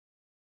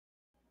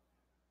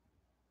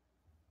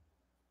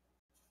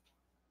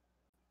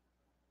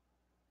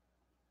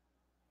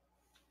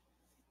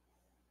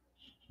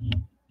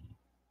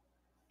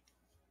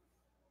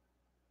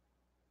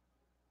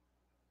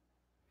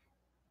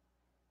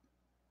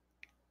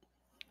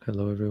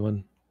Hello,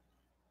 everyone.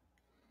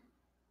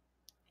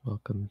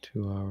 Welcome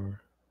to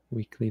our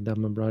weekly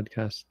Dhamma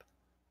broadcast.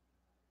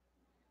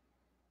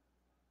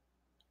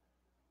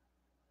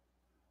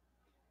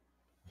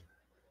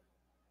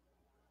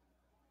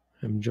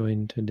 I'm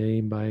joined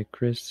today by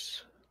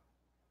Chris,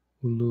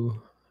 Ulu,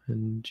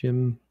 and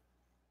Jim.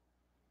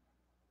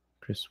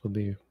 Chris will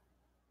be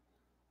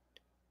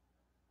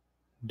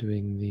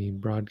doing the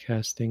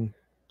broadcasting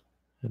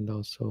and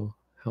also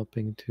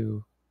helping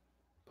to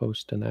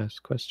post and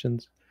ask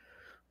questions.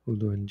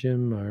 Ulu and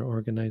Jim are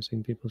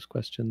organizing people's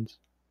questions.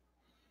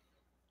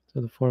 So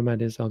the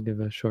format is I'll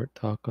give a short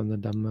talk on the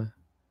Dhamma,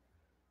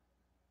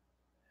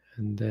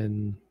 and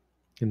then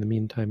in the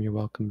meantime, you're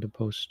welcome to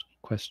post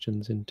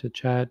questions into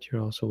chat.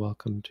 You're also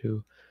welcome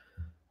to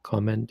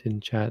comment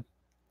in chat.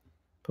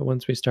 But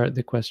once we start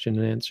the question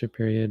and answer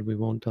period, we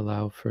won't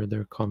allow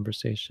further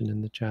conversation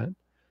in the chat.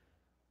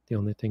 The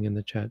only thing in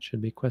the chat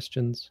should be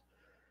questions.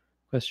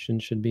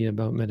 Questions should be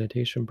about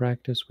meditation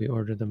practice. We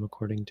order them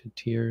according to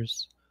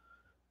tiers.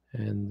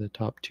 And the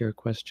top tier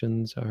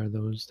questions are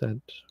those that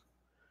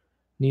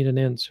need an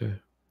answer,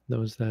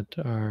 those that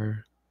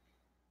are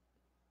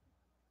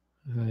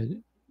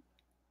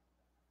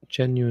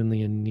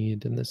genuinely in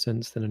need, in the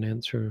sense that an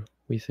answer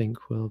we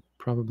think will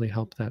probably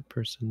help that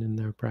person in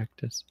their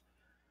practice.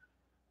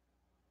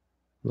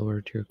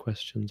 Lower tier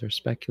questions are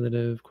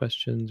speculative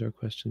questions, or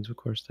questions, of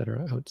course, that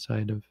are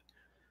outside of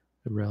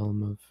the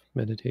realm of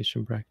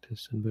meditation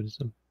practice in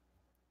Buddhism.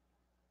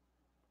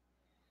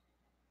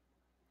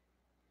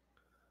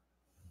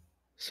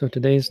 So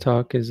today's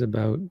talk is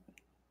about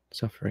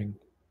suffering.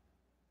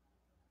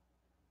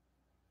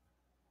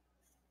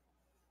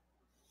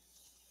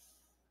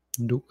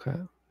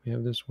 Dukkha. We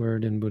have this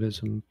word in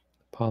Buddhism,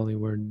 Pali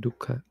word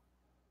dukkha,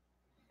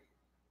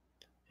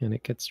 and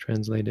it gets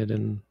translated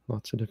in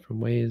lots of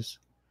different ways.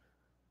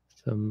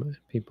 Some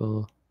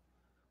people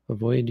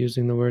avoid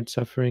using the word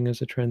suffering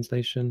as a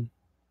translation.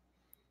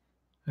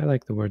 I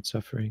like the word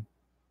suffering.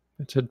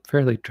 It's a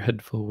fairly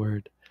dreadful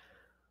word.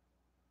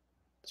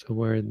 It's a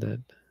word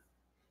that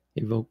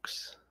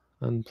evokes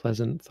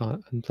unpleasant thought,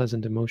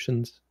 unpleasant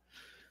emotions,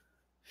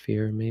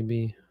 fear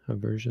maybe,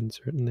 aversion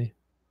certainly,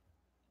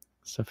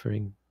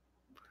 suffering.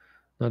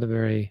 Not a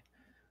very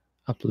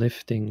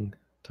uplifting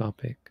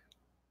topic.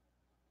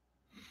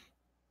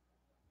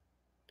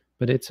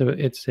 But it's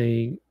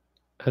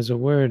as a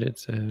word,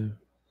 it's a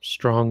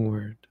strong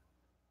word,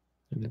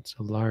 and it's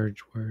a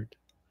large word.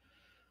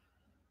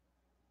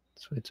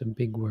 So it's a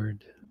big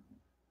word.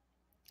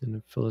 In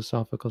a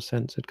philosophical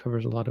sense, it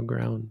covers a lot of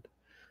ground.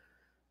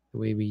 The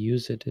way we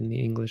use it in the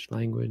English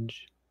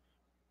language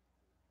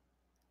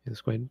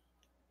is quite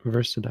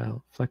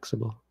versatile,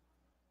 flexible.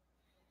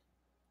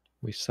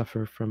 We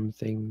suffer from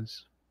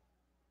things.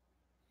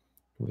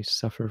 We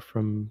suffer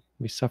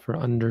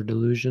under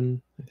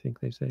delusion, I think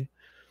they say.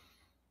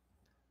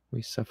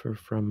 We suffer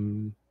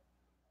from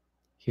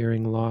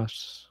hearing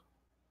loss,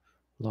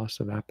 loss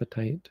of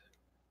appetite.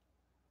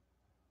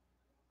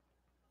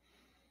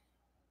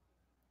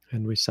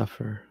 And we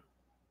suffer.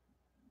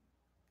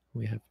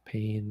 We have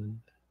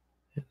pain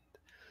and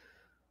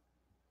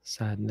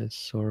sadness,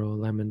 sorrow,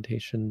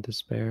 lamentation,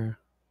 despair.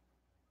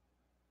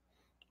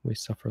 We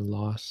suffer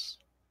loss.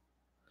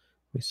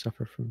 We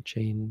suffer from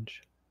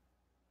change,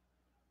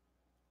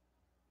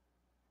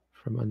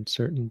 from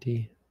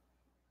uncertainty,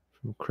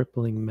 from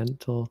crippling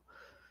mental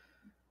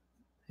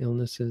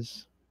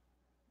illnesses.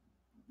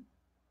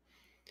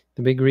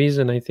 The big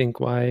reason, I think,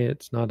 why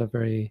it's not a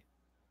very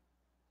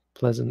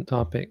pleasant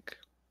topic,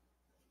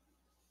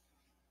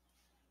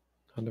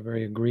 not a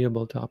very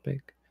agreeable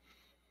topic,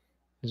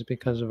 is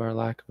because of our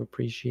lack of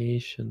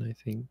appreciation, I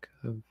think,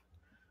 of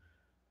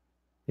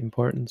the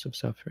importance of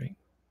suffering.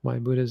 Why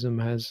Buddhism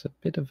has a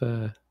bit of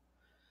a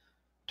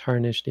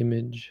tarnished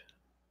image.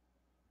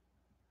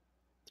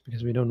 It's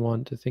because we don't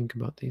want to think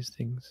about these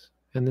things.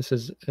 And this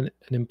is an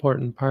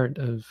important part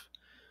of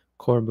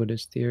core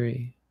Buddhist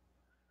theory,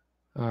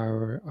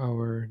 our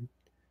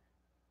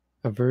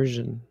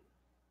aversion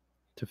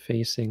to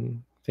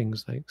facing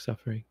things like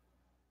suffering.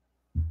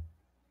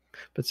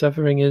 But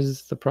suffering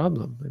is the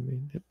problem. I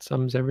mean, it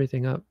sums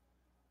everything up.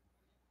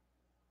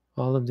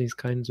 All of these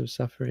kinds of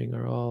suffering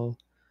are all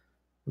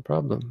the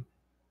problem.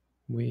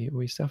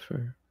 We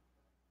suffer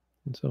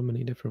in so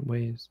many different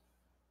ways.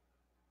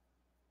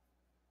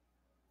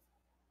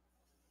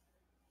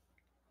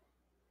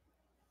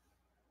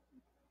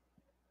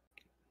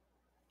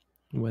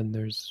 When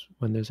there's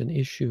an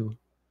issue,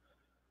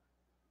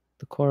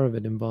 the core of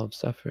it involves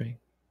suffering.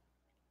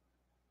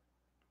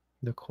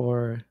 The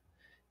core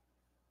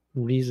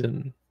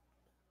reason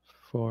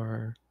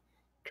for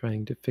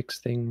trying to fix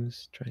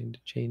things, trying to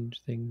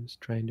change things,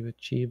 trying to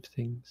achieve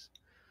things.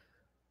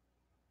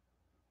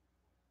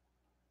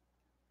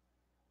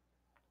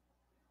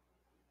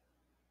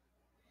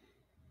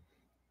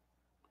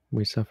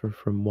 We suffer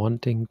from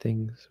wanting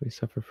things. We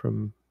suffer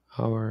from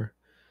our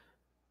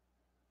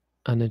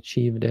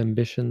unachieved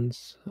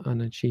ambitions,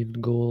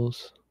 unachieved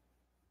goals.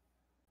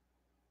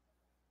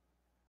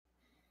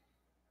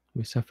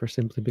 We suffer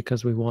simply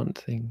because we want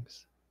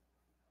things.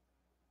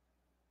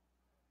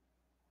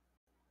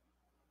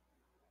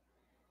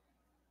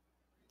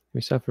 We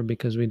suffer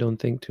because we don't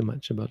think too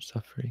much about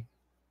suffering.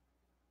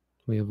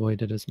 We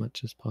avoid it as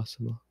much as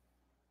possible.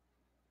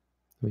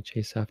 We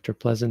chase after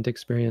pleasant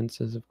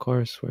experiences, of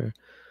course. We're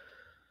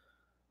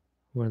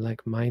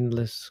like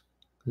mindless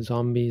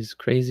zombies,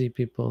 crazy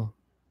people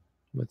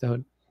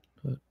without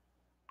a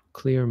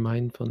clear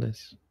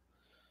mindfulness,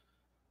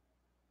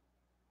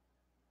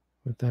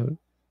 without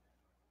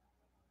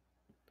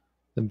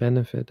the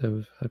benefit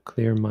of a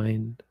clear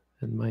mind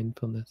and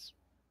mindfulness.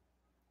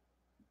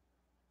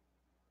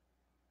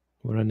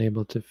 We're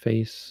unable to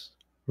face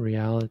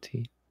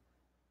reality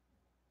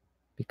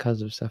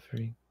because of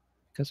suffering,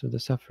 because of the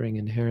suffering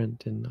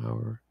inherent in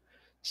our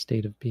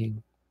state of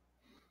being.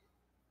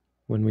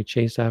 When we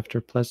chase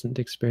after pleasant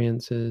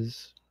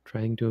experiences,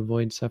 trying to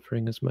avoid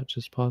suffering as much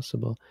as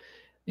possible,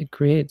 it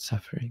creates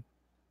suffering.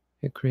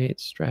 It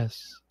creates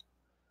stress.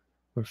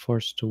 We're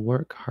forced to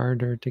work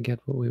harder to get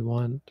what we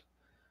want.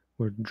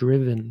 We're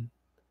driven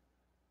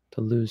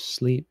to lose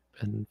sleep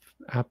and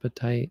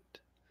appetite,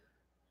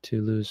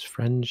 to lose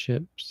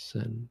friendships,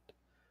 and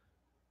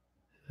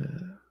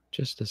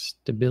just a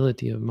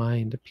stability of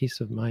mind, a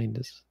peace of mind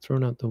is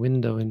thrown out the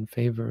window in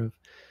favor of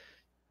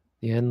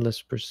the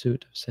endless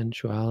pursuit of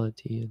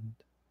sensuality and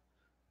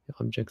the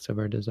objects of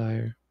our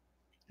desire,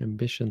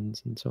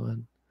 ambitions, and so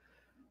on.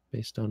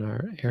 Based on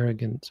our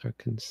arrogance, our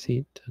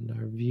conceit, and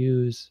our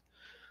views,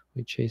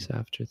 we chase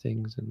after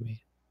things and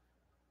we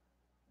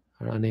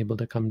are unable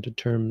to come to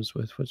terms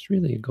with what's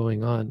really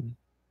going on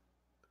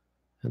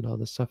and all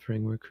the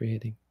suffering we're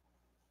creating.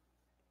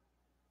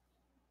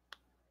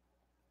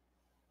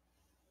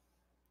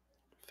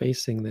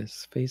 Facing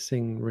this,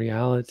 facing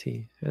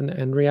reality,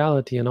 and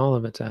reality in all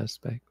of its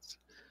aspects,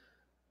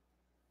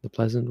 the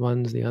pleasant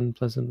ones, the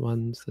unpleasant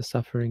ones, the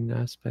suffering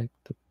aspect,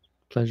 the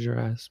pleasure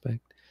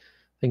aspect,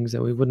 things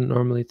that we wouldn't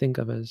normally think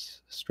of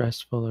as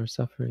stressful or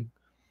suffering.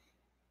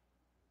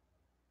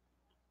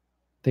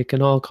 They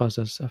can all cause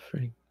us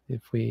suffering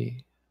if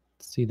we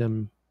see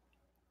them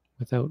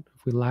if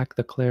we lack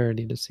the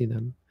clarity to see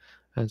them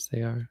as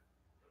they are.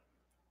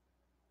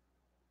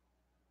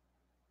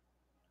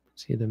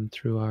 See them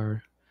through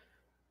our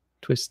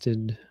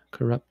twisted,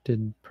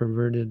 corrupted,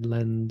 perverted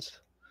lens,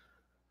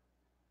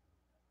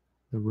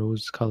 the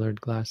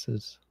rose-colored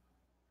glasses.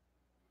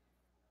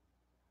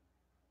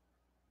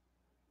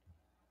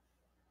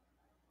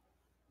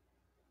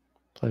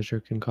 Pleasure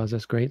can cause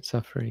us great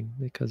suffering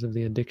because of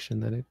the addiction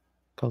that it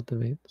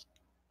cultivates.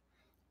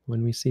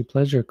 When we see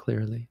pleasure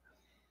clearly,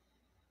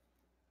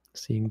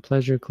 seeing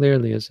pleasure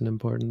clearly is an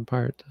important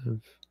part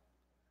of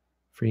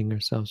freeing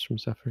ourselves from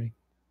suffering.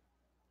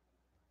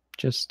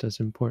 Just as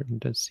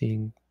important as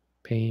seeing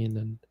pain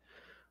and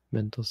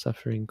mental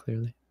suffering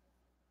clearly.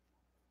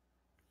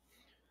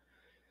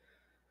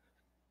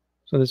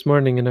 So this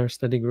morning in our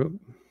study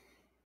group,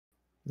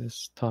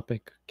 this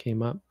topic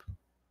came up.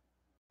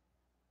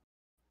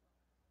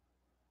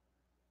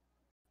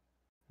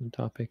 The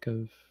topic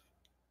of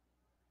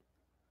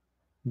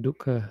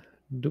dukkha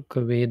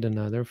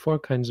Vedana. There are 4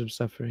 kinds of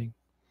suffering.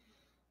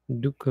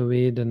 Dukkha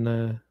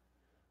Vedana,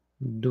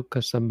 Dukkha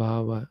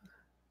Sabhava,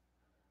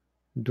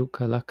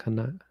 Dukkha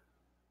Lakkhana,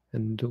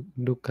 and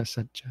Dukkha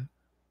Satcha.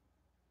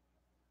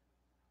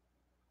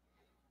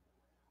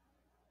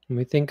 When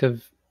we think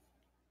of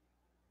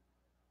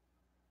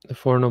the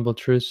 4 Noble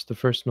Truths, the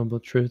first Noble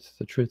Truth,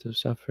 the truth of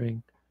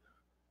suffering,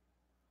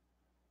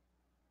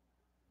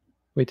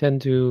 we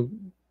tend to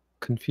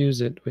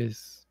confuse it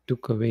with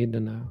Dukkha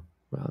Vedana.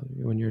 Well,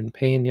 when you're in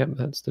pain, yep,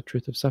 that's the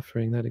truth of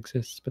suffering, that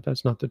exists, but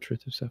that's not the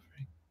truth of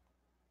suffering.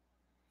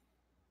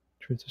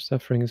 Truth of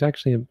suffering is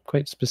actually a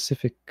quite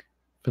specific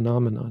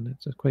phenomenon.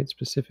 It's a quite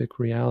specific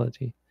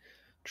reality,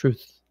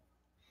 truth.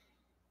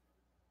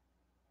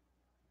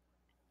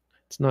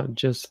 It's not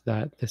just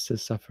that this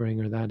is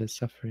suffering or that is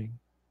suffering.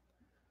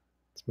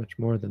 It's much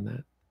more than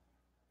that.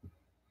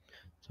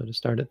 So to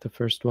start at the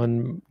first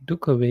one,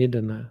 Dukkha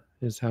Vedana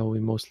is how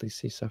we mostly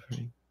see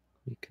suffering.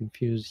 We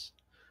confuse,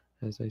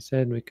 as I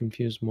said, we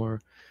confuse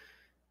more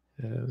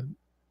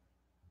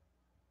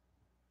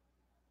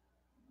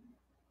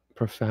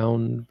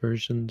profound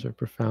versions or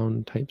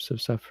profound types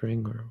of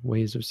suffering or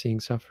ways of seeing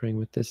suffering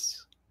with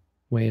this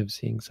way of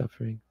seeing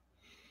suffering.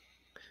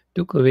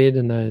 Dukkha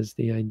Vedana is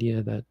the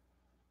idea that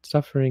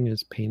suffering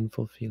is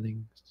painful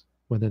feelings,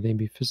 whether they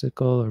be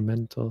physical or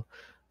mental,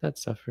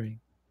 that's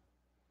suffering.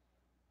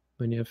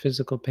 When you have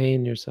physical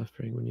pain, you're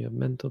suffering. When you have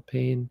mental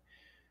pain,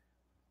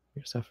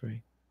 you're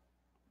suffering.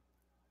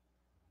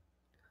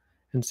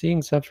 And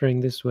seeing suffering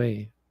this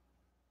way,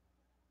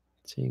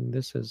 seeing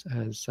this as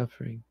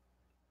suffering,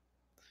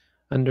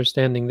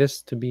 understanding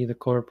this to be the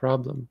core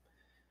problem,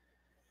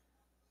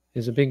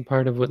 is a big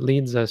part of what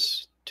leads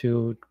us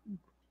to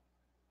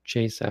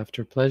chase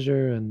after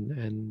pleasure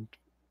and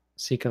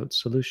seek out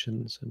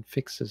solutions and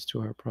fixes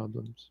to our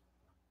problems.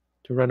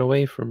 To run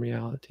away from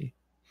reality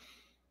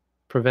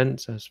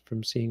prevents us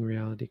from seeing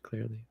reality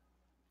clearly,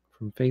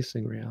 from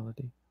facing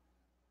reality.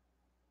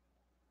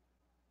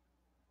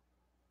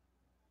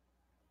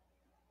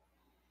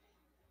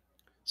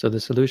 So the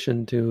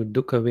solution to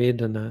dukkha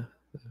vedana,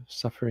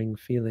 suffering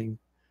feeling,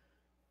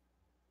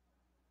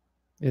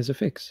 is a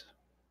fix.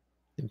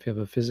 If you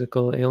have a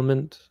physical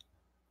ailment,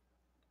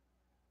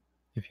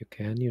 if you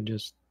can, you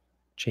just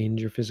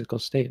change your physical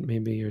state.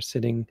 Maybe you're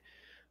sitting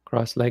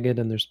cross-legged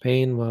and there's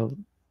pain. Well,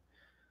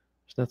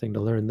 there's nothing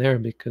to learn there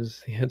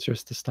because the answer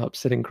is to stop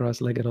sitting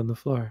cross-legged on the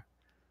floor.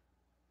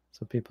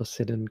 So people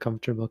sit in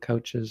comfortable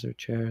couches or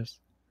chairs.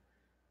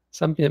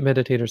 Some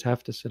meditators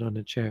have to sit on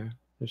a chair.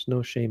 There's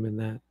no shame in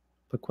that.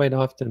 But quite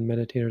often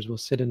meditators will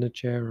sit in a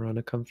chair or on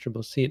a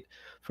comfortable seat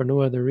for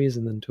no other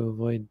reason than to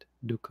avoid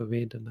dukkha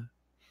vedana.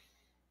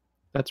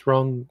 That's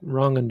wrong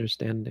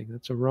understanding.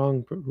 That's a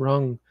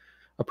wrong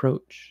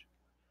approach.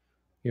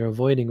 You're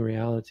avoiding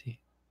reality.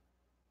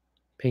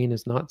 Pain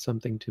is not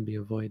something to be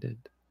avoided.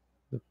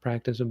 The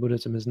practice of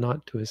Buddhism is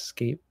not to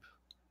escape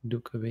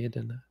dukkha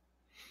vedana.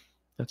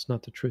 That's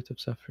not the truth of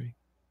suffering.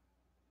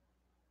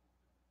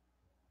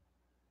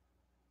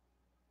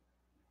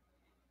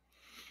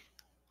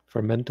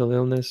 For mental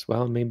illness,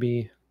 well,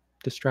 maybe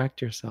distract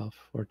yourself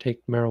or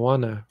take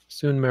marijuana.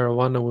 Soon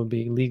marijuana will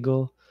be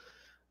legal.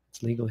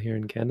 It's legal here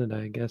in Canada,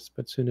 I guess,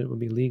 but soon it will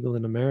be legal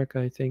in America,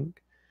 I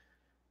think.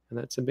 And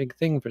that's a big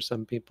thing for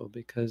some people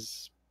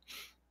because,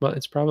 well,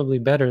 it's probably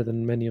better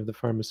than many of the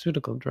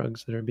pharmaceutical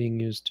drugs that are being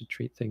used to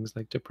treat things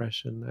like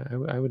depression.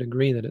 I would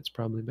agree that it's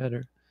probably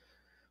better.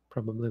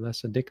 Probably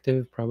less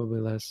addictive, probably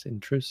less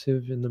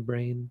intrusive in the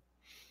brain.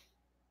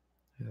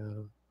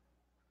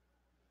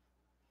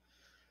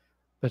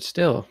 But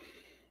still,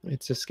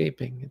 it's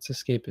escaping. It's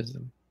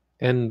escapism.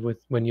 And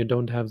when you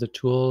don't have the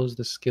tools,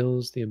 the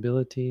skills, the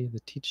ability, the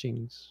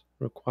teachings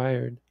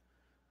required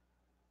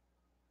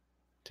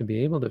to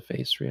be able to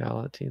face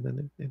reality,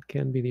 then it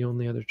can be the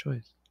only other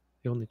choice.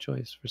 The only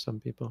choice for some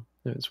people.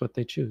 It's what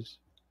they choose.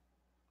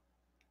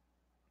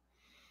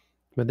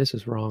 But this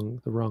is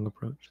wrong, the wrong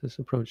approach. This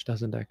approach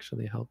doesn't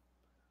actually help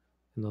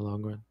in the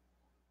long run.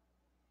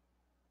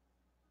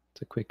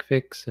 It's a quick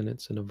fix and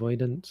it's an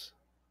avoidance.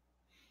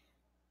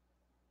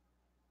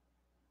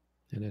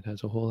 And it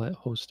has a whole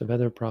host of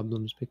other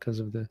problems because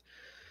of the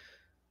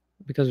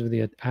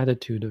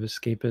attitude of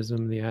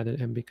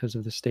escapism, and because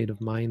of the state of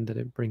mind that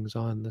it brings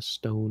on, the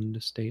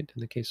stoned state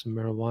in the case of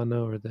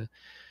marijuana, or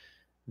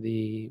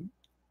the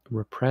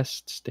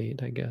repressed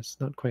state, I guess,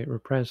 not quite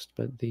repressed,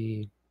 but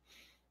the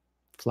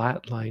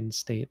flatline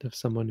state of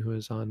someone who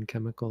is on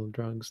chemical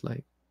drugs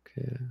like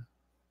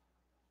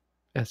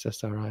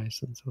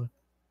SSRIs and so on.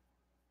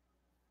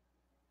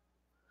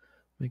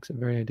 Makes it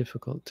very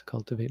difficult to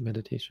cultivate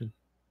meditation.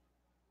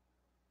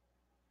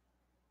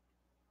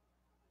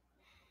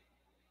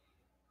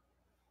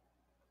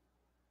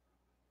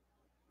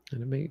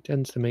 And it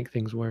tends to make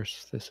things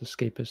worse. This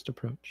escapist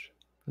approach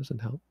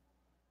doesn't help.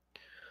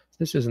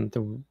 This isn't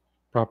the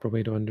proper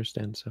way to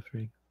understand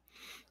suffering.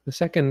 The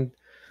second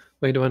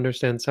way to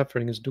understand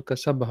suffering is dukkha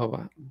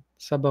sabhava.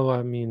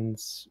 Sabhava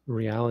means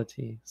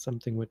reality,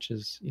 something which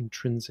is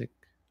intrinsic,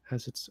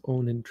 has its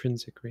own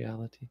intrinsic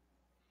reality.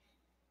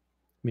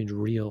 It means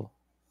real,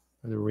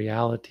 or the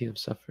reality of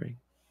suffering.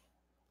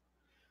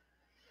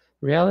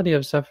 Reality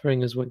of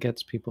suffering is what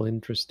gets people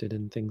interested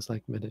in things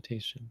like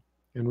meditation.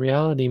 And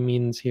reality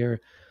means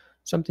here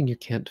something you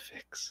can't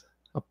fix,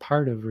 a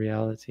part of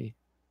reality.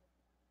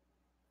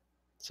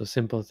 So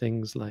simple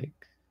things like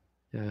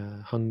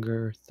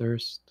hunger,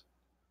 thirst.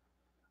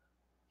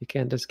 You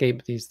can't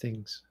escape these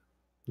things.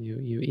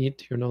 You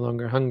eat, you're no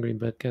longer hungry,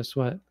 but guess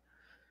what?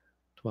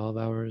 12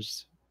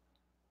 hours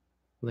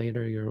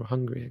later, you're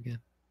hungry again.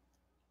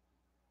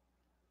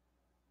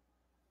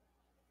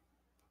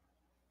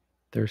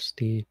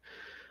 Thirsty,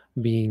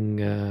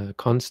 being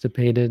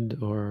constipated,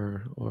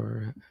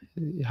 or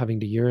having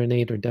to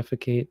urinate or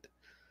defecate.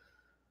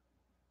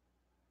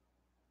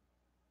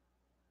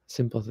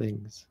 Simple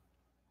things.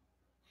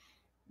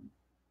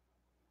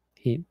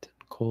 Heat,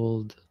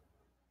 cold.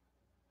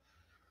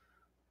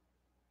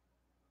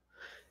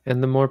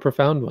 And the more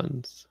profound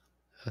ones,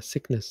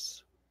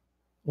 sickness,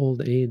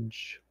 old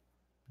age,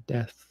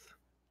 death.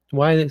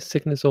 Why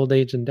sickness, old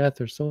age, and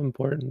death are so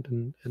important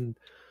and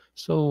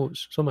so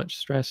much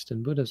stressed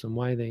in Buddhism,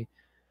 why they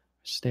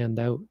stand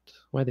out,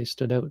 why they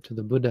stood out to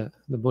the Buddha,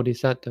 the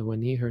Bodhisattva,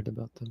 when he heard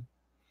about them,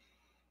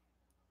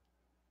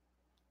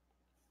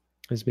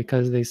 is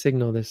because they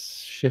signal this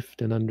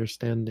shift in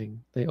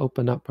understanding. They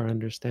open up our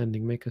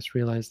understanding, make us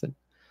realize that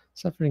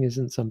suffering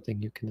isn't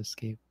something you can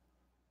escape.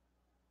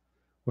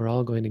 We're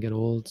all going to get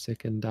old,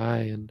 sick, and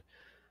die, and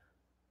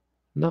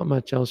not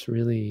much else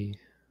really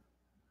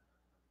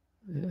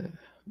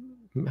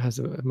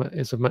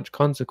is of much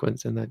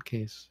consequence in that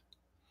case.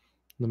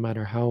 No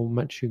matter how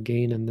much you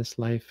gain in this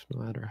life,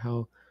 no matter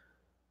how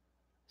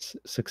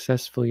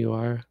successful you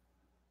are,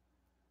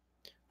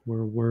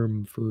 we're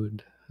worm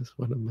food, as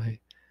one of my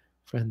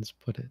friends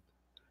put it.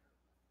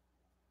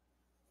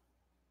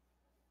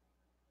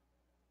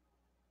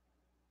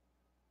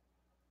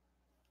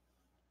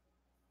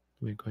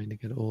 We're going to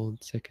get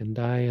old, sick, and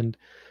die, and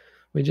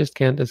we just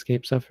can't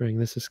escape suffering.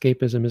 This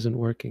escapism isn't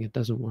working. It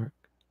doesn't work.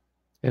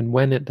 And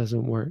when it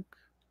doesn't work,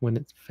 when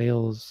it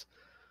fails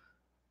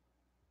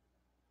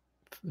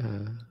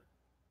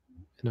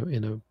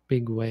in a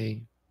big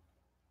way,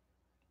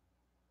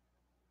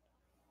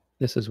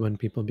 this is when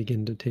people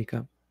begin to take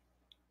up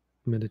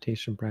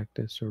meditation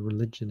practice or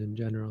religion in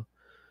general,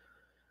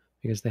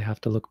 because they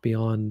have to look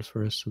beyond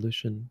for a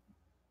solution.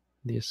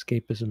 The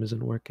escapism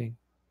isn't working.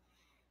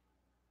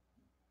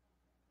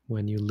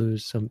 When you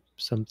lose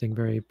something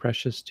very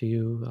precious to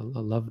you,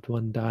 a loved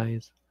one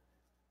dies,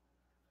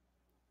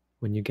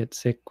 when you get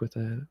sick with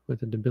a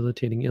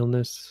debilitating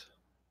illness,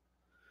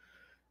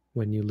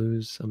 when you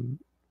lose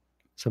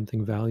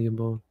something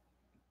valuable,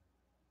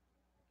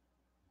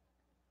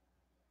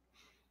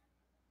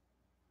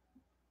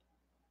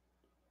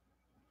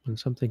 when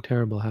something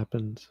terrible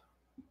happens,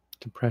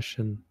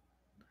 depression,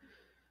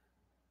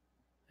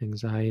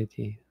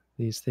 anxiety,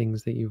 these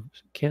things that you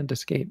can't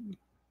escape,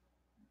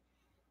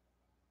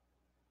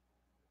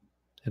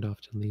 it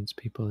often leads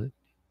people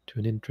to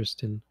an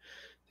interest in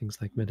things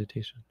like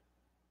meditation.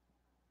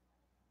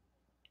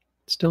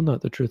 It's still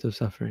not the truth of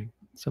suffering.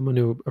 Someone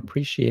who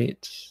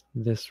appreciates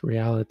this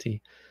reality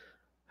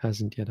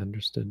hasn't yet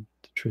understood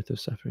the truth of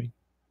suffering.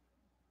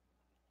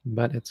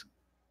 But it's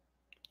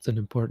an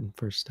important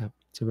first step.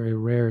 It's a very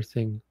rare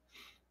thing,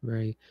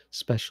 very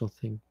special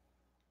thing,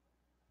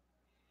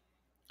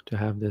 to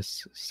have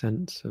this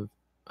sense of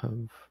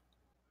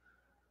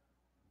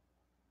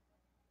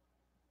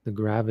the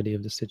gravity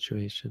of the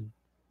situation.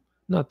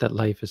 Not that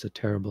life is a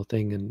terrible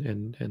thing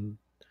and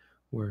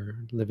we're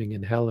living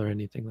in hell or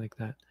anything like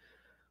that,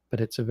 but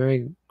it's a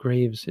very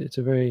grave, it's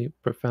a very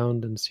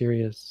profound and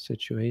serious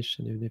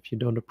situation. And if you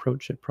don't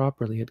approach it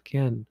properly, it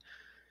can,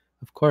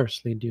 of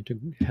course, lead you to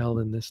hell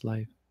in this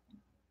life.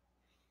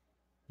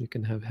 You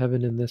can have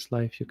heaven in this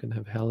life, you can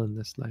have hell in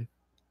this life,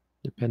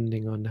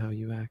 depending on how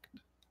you act.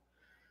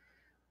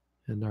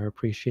 And our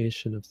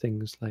appreciation of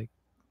things like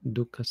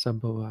dukkha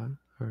sambhava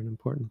are an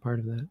important part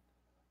of that.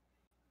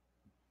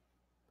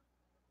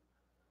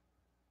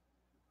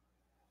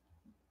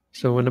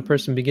 So when a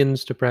person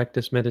begins to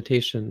practice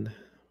meditation,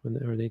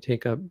 or they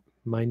take up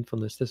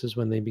mindfulness, this is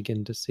when they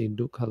begin to see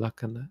dukkha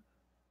lakkhana,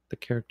 the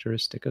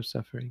characteristic of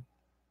suffering.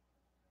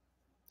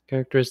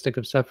 Characteristic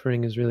of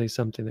suffering is really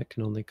something that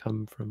can only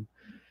come from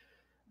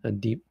a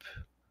deep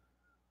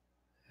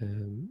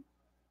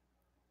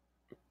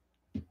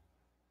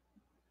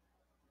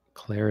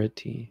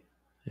clarity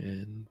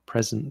and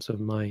presence of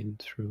mind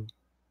through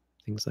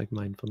things like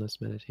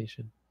mindfulness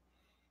meditation,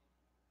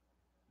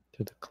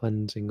 through the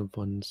cleansing of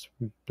one's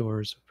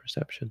doors of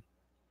perception.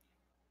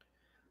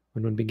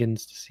 When one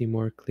begins to see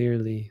more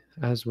clearly,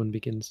 as one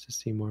begins to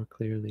see more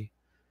clearly,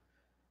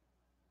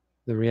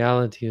 the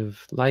reality of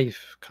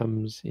life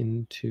comes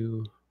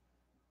into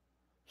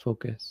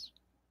focus.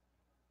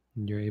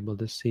 And you're able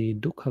to see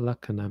dukkha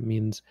lakkhana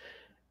means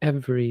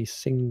every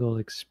single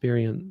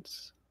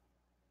experience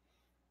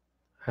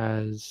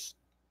has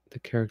the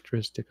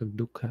characteristic of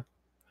dukkha,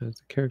 has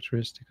the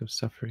characteristic of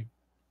suffering.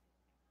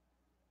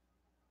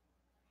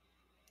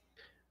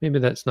 Maybe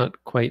that's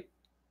not quite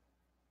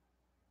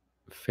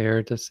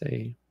fair to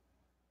say,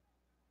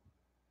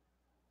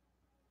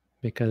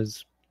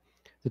 because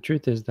the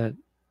truth is that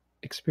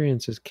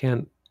experiences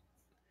can't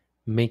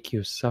make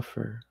you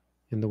suffer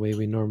in the way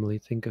we normally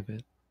think of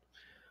it.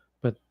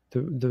 But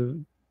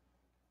the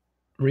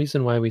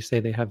reason why we say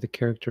they have the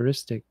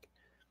characteristic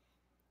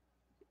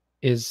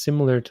is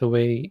similar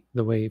to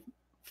the way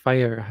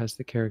fire has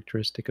the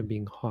characteristic of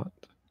being hot.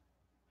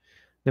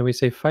 Now we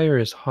say fire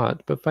is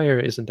hot, but fire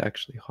isn't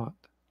actually hot.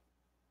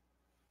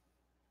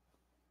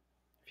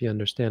 If you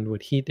understand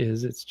what heat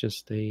is, it's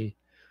just an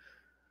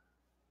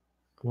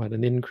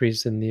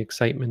increase in the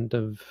excitement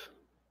of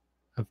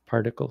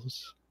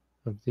particles,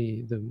 of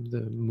the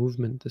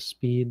movement, the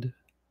speed,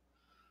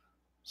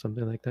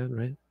 something like that,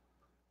 right?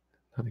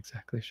 Not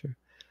exactly sure.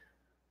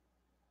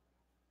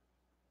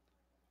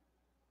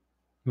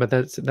 But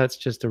that's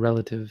just a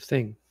relative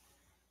thing.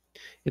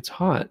 It's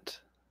hot.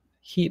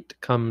 Heat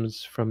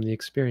comes from the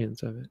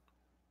experience of it.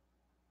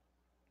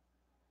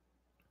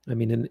 I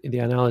mean, in the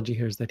analogy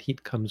here is that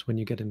heat comes when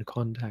you get in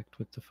contact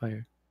with the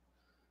fire.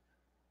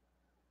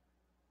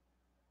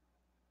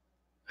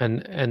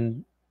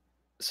 And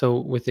so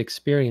with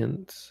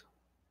experience,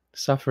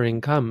 suffering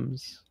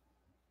comes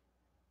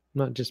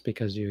not just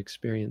because you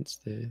experience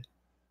the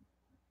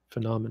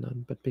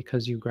phenomenon, but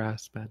because you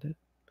grasp at it.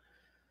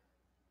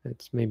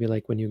 It's maybe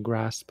like when you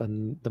grasp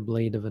on the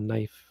blade of a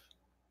knife.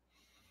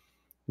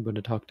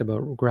 Buddha talked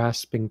about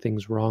grasping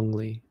things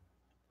wrongly.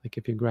 Like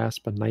if you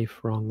grasp a knife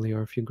wrongly,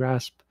 or if you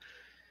grasp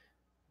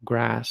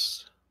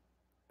grass,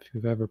 if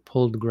you've ever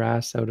pulled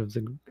grass out of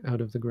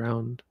the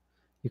ground,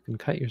 you can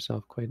cut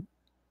yourself quite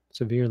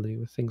severely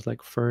with things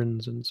like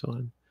ferns and so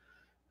on.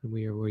 When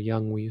we were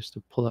young, we used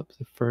to pull up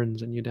the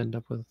ferns and you'd end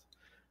up with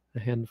a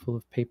handful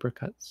of paper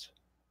cuts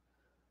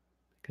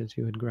because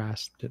you had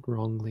grasped it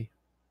wrongly.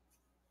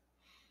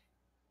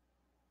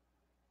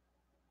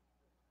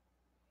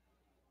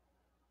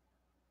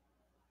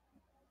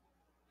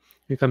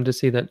 You come to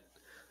see that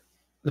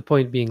the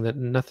point being that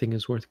nothing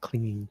is worth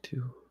clinging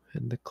to,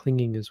 and the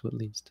clinging is what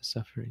leads to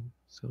suffering.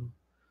 So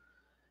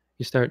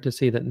you start to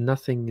see that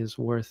nothing is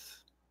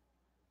worth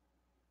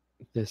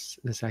this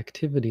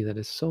activity that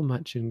is so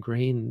much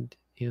ingrained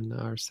in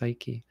our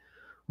psyche.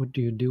 What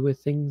do you do with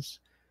things?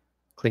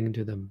 Cling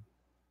to them,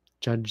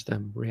 judge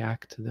them,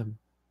 react to them.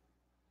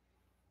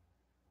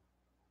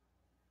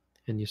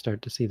 And you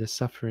start to see the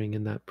suffering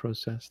in that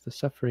process, the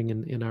suffering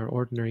in our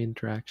ordinary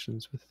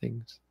interactions with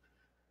things.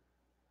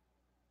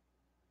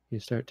 You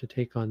start to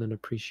take on an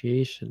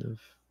appreciation of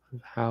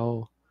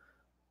how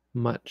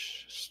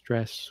much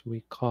stress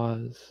we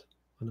cause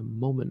on a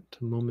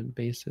moment-to-moment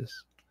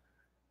basis.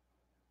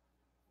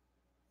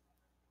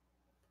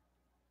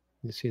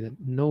 You see that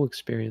no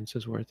experience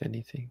is worth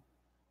anything.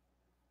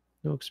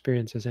 No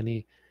experience has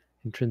any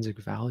intrinsic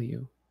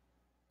value.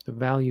 The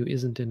value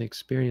isn't in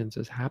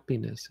experiences.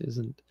 Happiness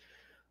isn't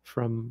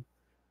from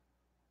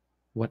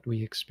what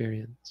we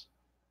experience.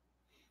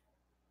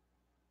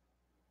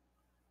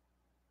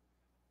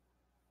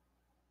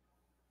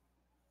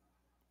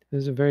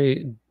 It's a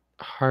very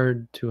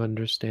hard to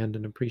understand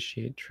and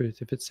appreciate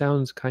truth. If it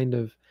sounds kind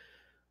of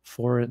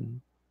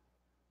foreign,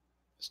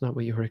 it's not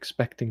what you were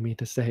expecting me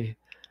to say,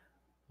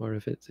 or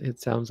if it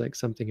sounds like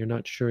something you're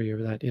not sure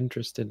you're that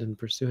interested in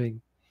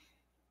pursuing,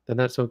 then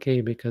that's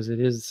okay, because it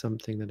is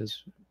something that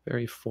is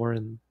very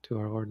foreign to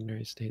our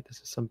ordinary state.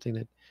 This is something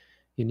that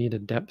you need a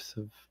depth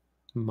of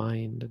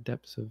mind, a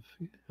depth of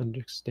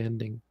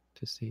understanding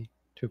to see,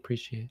 to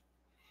appreciate.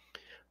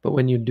 But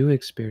when you do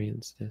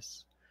experience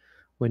this,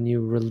 when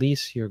you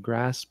release your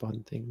grasp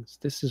on things,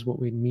 this is what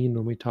we mean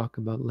when we talk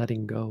about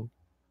letting go.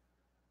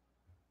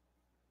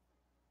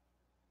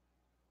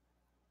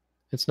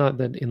 It's not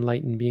that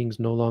enlightened beings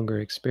no longer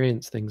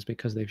experience things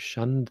because they've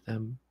shunned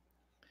them,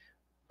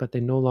 but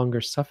they no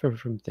longer suffer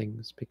from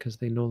things because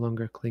they no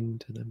longer cling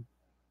to them.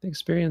 They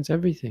experience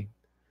everything,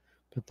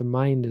 but the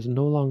mind is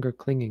no longer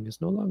clinging, is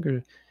no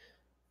longer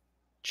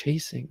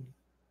chasing,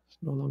 is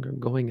no longer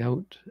going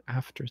out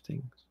after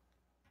things.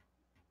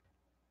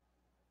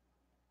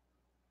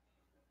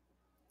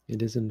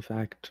 It is, in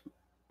fact,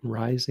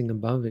 rising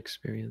above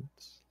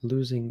experience,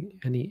 losing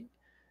any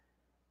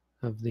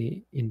of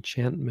the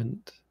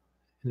enchantment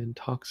and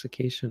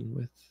intoxication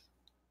with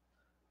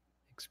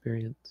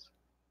experience.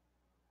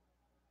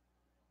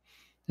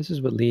 This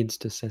is what leads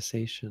to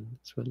cessation.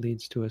 It's what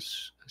leads to a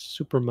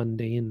super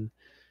mundane,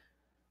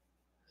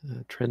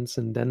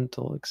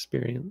 transcendental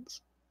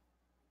experience.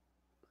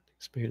 An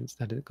experience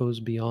that it goes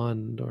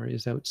beyond or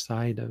is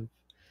outside of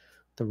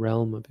the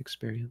realm of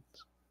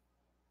experience.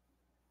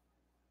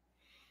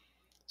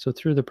 So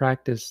through the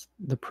practice,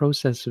 the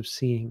process of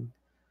seeing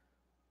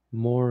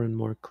more and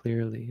more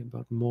clearly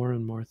about more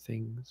and more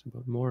things,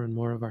 about more and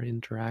more of our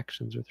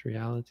interactions with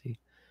reality,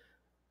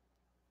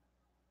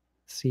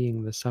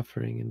 seeing the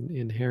suffering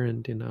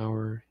inherent in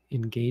our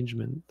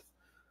engagement,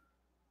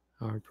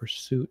 our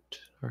pursuit,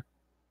 our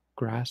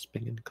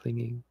grasping and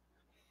clinging.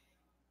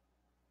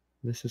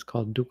 This is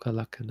called dukkha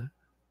lakkhana,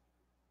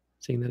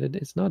 seeing that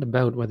it's not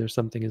about whether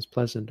something is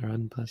pleasant or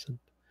unpleasant.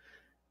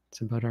 It's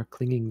about our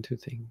clinging to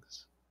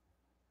things,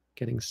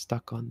 getting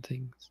stuck on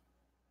things.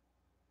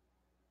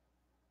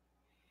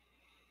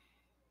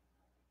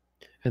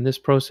 And this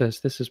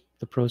is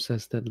the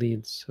process that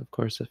leads, of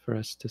course, for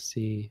us to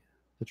see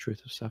the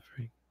truth of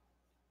suffering.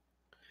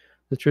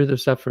 The truth of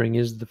suffering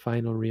is the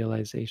final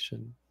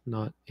realization,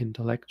 not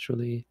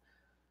intellectually,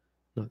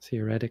 not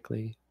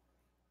theoretically,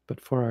 but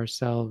for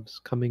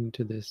ourselves coming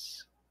to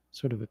this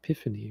sort of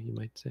epiphany, you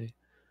might say,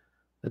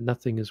 that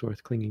nothing is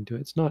worth clinging to.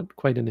 It's not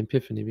quite an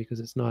epiphany because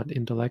it's not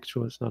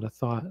intellectual, it's not a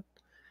thought.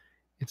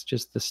 It's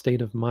just the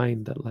state of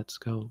mind that lets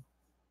go.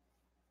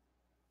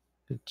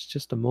 It's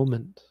just a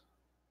moment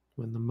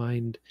when the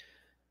mind,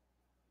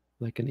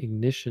 like an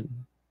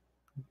ignition,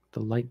 the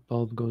light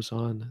bulb goes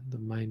on, and the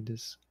mind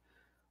is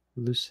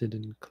lucid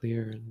and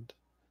clear and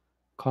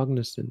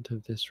cognizant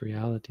of this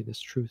reality,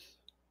 this truth.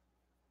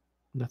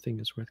 Nothing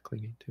is worth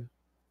clinging to.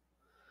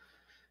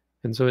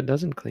 And so it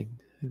doesn't cling.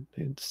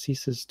 It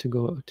ceases to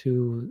go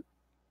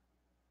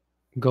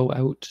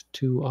out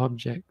to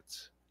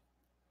objects.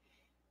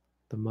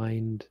 The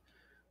mind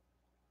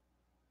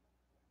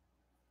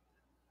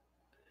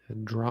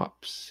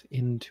drops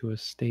into a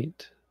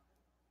state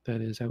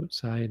that is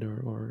outside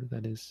or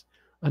that is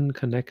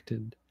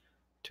unconnected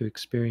to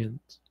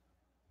experience.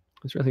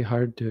 It's really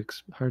hard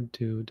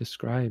to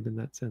describe in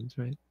that sense,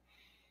 right?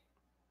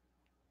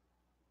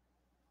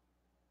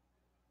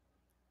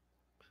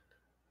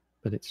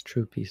 But it's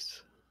true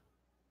peace.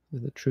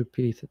 The true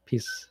peace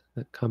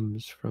that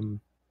comes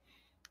from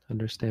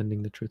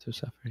understanding the truth of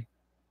suffering.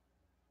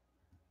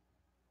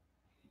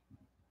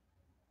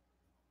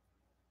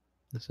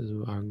 This is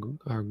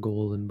our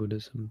goal in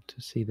Buddhism,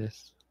 to see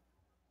this,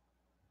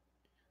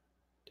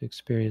 to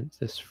experience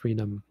this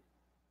freedom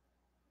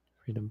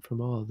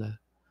from all the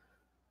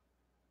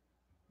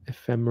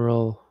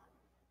ephemeral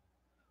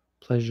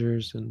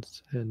pleasures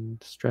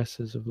and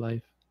stresses of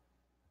life.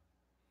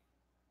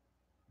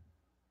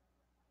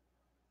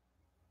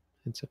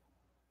 It's a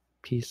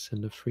peace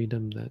and a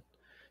freedom that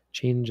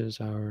changes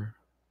the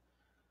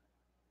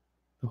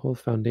whole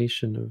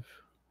foundation of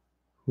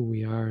who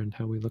we are and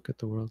how we look at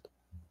the world.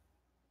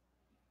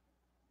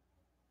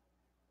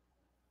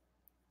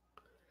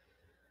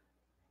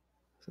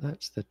 So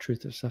that's the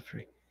truth of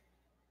suffering.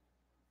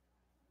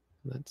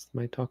 That's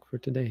my talk for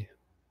today.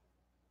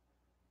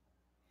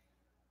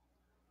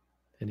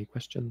 Any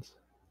questions?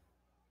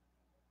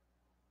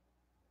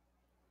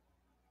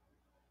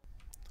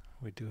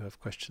 We do have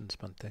questions,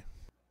 Bhante.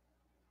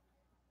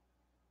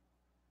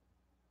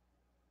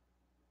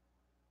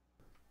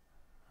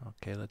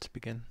 Okay, let's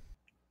begin.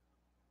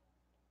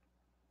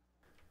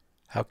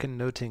 How can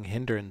noting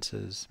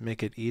hindrances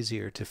make it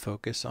easier to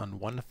focus on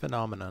one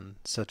phenomenon,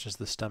 such as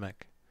the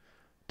stomach?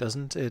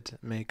 Doesn't it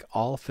make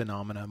all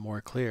phenomena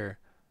more clear,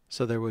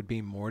 so there would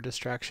be more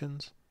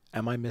distractions?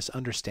 Am I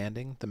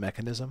misunderstanding the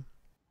mechanism?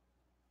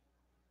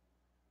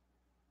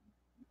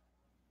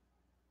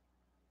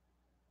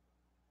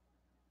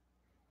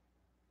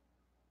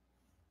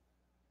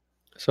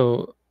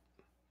 So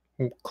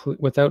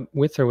with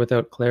or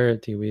without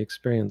clarity, we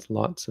experience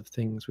lots of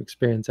things. We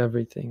experience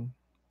everything.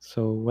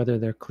 So whether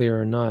they're clear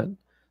or not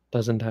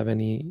doesn't have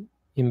any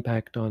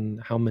impact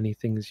on how many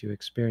things you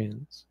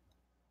experience.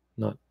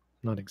 Not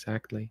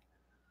exactly.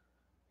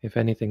 If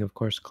anything, of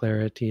course,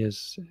 clarity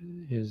is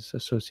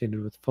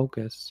associated with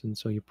focus, and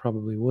so you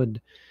probably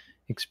would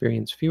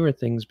experience fewer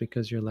things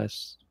because you're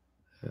less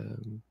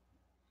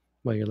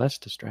you're less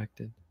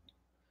distracted.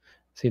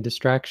 See,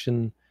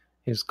 distraction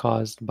is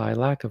caused by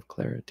lack of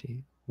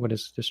clarity. How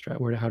does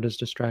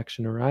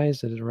distraction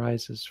arise? It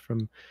arises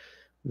from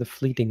the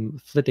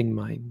flitting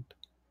mind,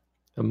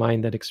 a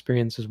mind that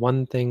experiences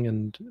one thing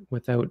and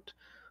without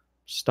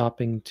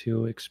stopping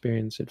to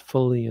experience it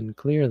fully and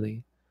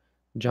clearly,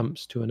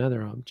 jumps to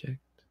another object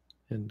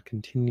and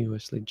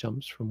continuously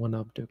jumps from one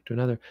object to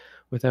another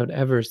without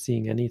ever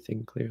seeing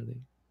anything clearly.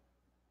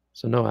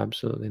 So, no,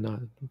 absolutely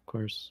not. Of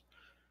course,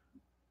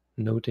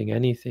 noting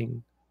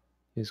anything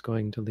is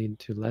going to lead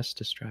to less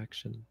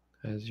distraction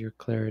as your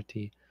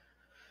clarity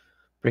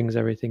brings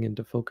everything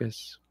into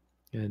focus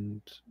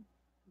and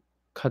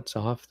cuts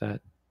off that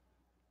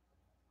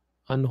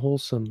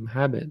unwholesome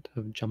habit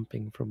of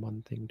jumping from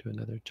one thing to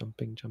another,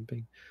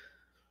 jumping.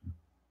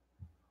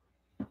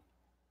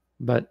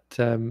 But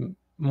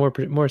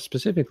more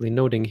specifically,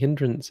 noting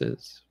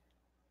hindrances.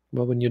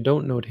 Well, when you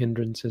don't note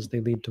hindrances, they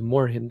lead to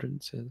more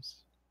hindrances,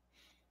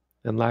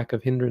 and lack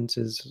of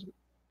hindrances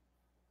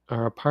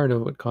are a part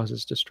of what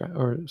causes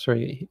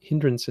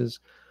hindrances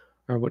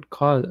are what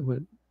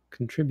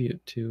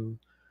contribute to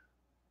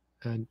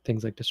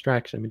things like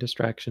distraction. I mean,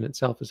 distraction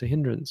itself is a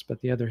hindrance, but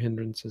the other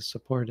hindrances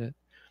support it.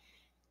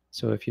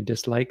 So if you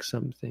dislike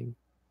something,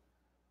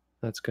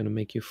 that's going to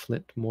make you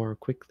flit more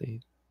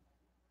quickly.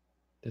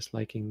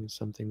 Disliking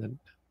something that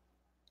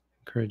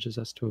encourages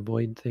us to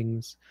avoid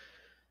things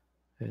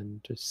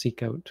and to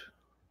seek out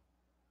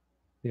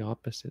the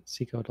opposite,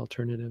 seek out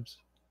alternatives.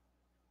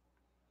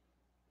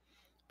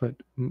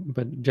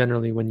 But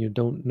generally, when you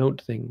don't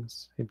note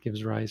things, it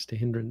gives rise to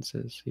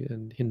hindrances,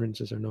 and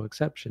hindrances are no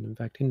exception. In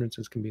fact,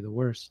 hindrances can be the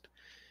worst.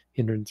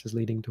 Hindrances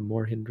leading to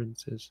more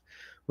hindrances.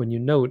 When you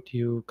note,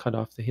 you cut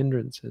off the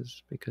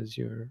hindrances because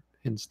you're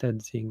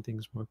instead seeing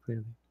things more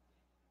clearly.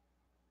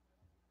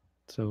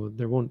 So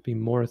there won't be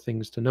more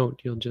things to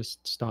note. You'll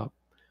just stop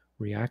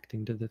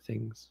reacting to the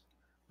things,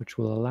 which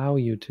will allow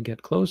you to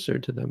get closer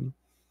to them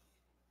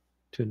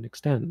to an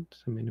extent.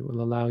 I mean, it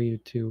will allow you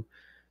to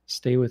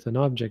stay with an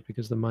object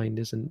because the mind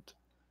isn't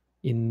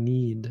in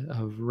need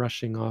of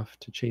rushing off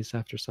to chase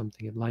after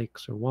something it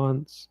likes or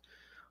wants,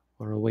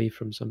 or away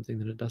from something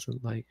that it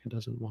doesn't like, it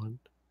doesn't want,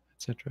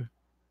 etc.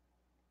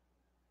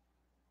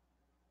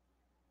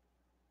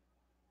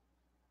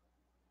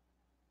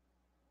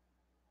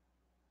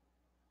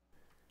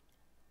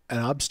 An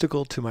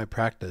obstacle to my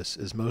practice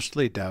is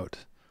mostly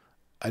doubt.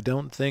 I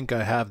don't think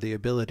I have the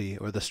ability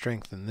or the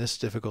strength in this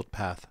difficult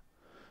path.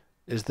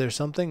 Is there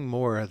something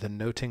more than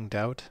noting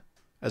doubt?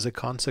 As a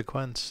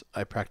consequence,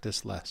 I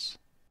practice less.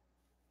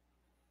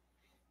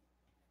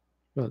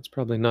 Well, it's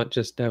probably not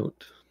just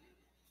doubt.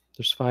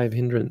 There's 5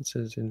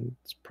 hindrances, and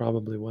it's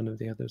probably one of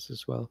the others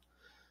as well.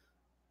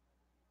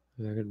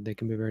 They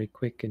can be very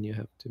quick, and you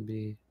have to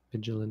be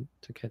vigilant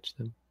to catch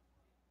them.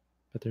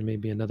 But there may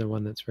be another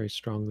one that's very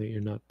strongly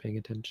you're not paying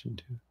attention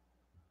to.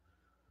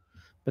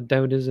 But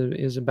doubt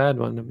is a bad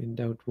one. I mean,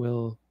 doubt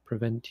will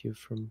prevent you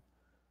from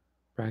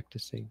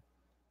practicing.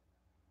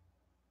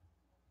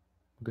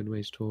 Good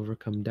ways to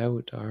overcome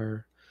doubt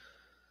are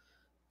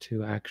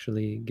to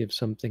actually give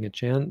something a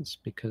chance,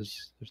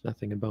 because there's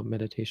nothing about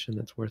meditation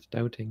that's worth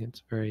doubting.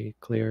 It's very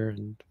clear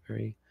and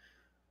very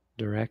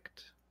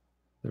direct.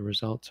 The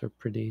results are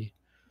pretty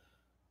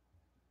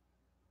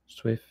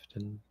swift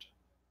and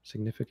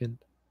significant.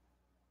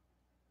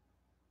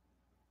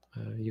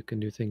 You can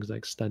do things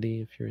like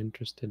study if you're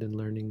interested in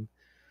learning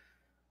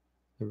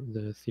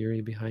the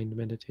theory behind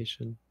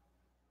meditation.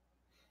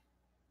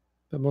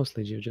 But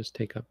mostly you just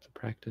take up the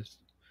practice.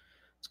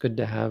 It's good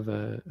to have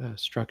a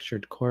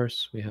structured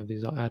course. We have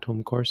these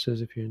at-home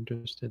courses if you're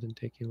interested in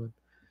taking one,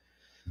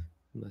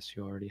 unless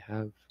you already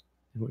have,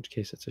 in which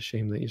case it's a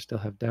shame that you still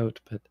have doubt,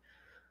 but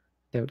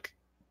doubt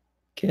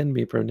can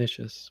be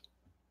pernicious.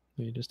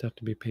 You just have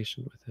to be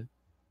patient with it.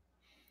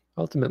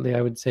 Ultimately,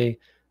 I would say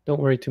don't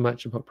worry too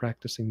much about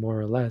practicing more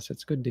or less.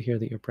 It's good to hear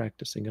that you're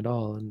practicing at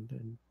all,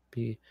 and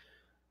be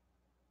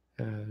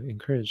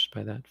encouraged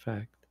by that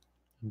fact,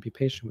 and be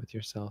patient with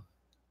yourself.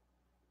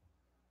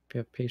 If you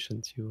have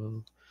patience, you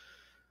will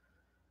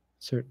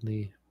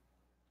certainly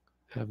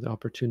have the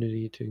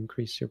opportunity to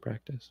increase your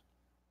practice.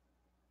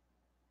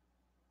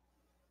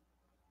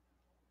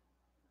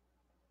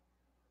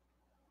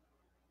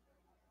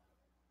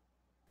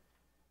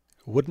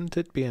 Wouldn't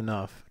it be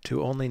enough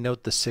to only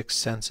note the six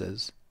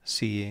senses,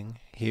 seeing,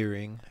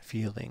 hearing,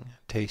 feeling,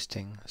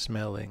 tasting,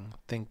 smelling,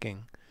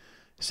 thinking,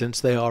 since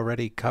they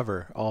already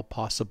cover all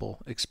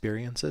possible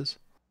experiences?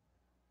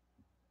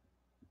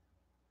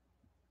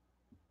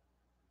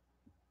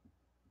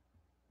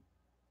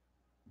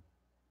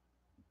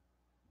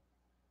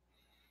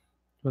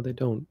 Well, they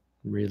don't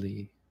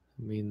really.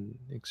 I mean,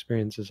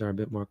 experiences are a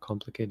bit more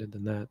complicated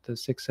than that. The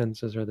six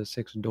senses are the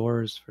six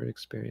doors for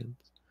experience.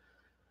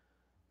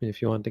 I mean,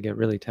 if you want to get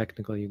really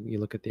technical, you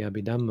look at the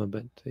Abhidhamma,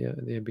 but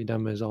the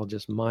Abhidhamma is all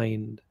just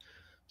mind.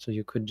 So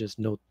you could just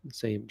note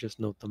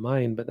the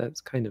mind, but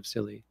that's kind of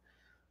silly.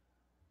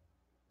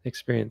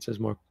 Experience is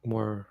more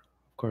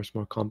of course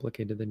more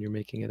complicated than you're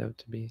making it out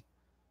to be.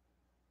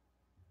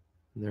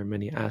 And there are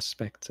many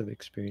aspects of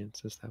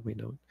experiences that we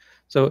note.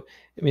 So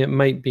I mean, it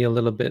might be a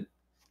little bit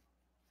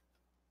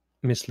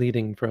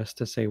misleading for us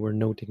to say we're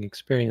noting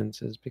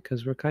experiences,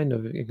 because we're kind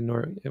of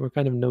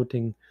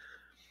noting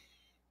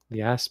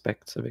the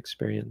aspects of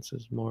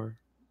experiences more.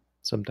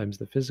 Sometimes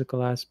the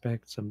physical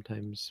aspect,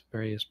 sometimes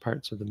various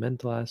parts of the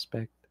mental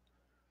aspect.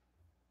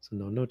 So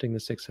no, noting the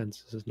six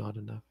senses is not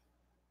enough.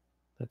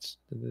 It's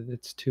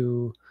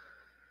too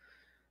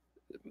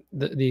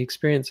the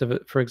experience of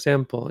it. For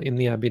example, in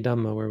the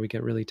Abhidhamma, where we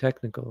get really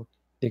technical,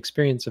 the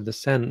experience of the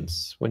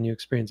sense, when you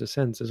experience a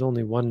sense, is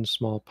only one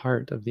small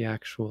part of the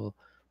actual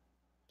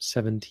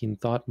 17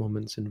 thought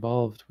moments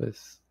involved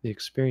with the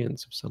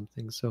experience of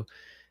something. So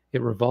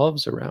it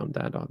revolves around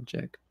that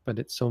object, but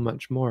it's so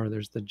much more.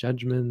 There's the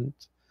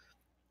judgment,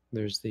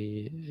 there's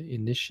the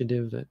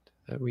initiative that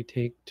we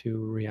take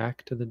to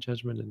react to the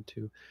judgment and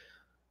to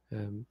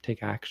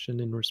take action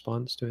in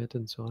response to it,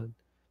 and so on.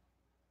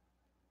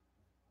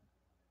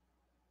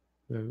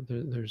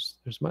 There's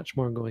much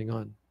more going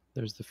on.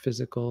 There's the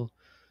physical,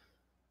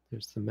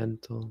 there's the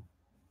mental,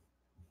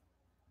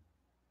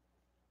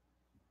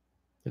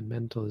 and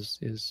mental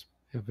is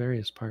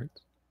various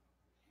parts.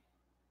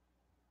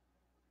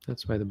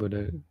 That's why the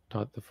Buddha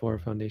taught the four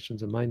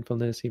foundations of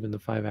mindfulness, even the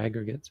five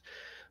aggregates.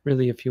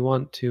 Really, if you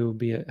want to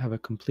have a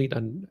complete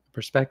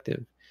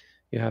perspective,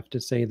 you have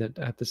to say that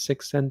at the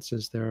six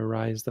senses there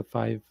arise the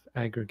five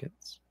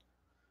aggregates.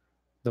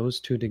 Those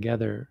two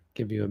together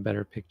give you a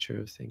better picture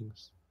of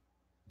things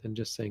than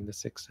just saying the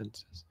six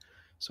senses.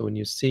 So when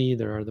you see,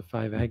 there are the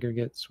five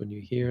aggregates. When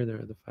you hear, there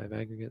are the five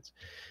aggregates.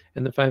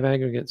 And the five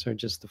aggregates are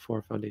just the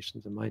four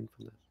foundations of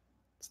mindfulness.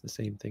 It's the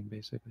same thing,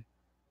 basically.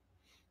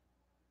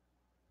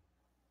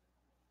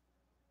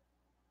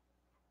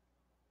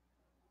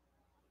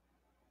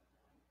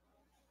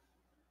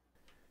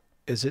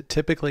 Is it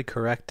typically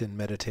correct in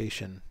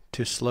meditation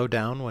to slow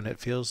down when it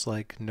feels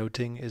like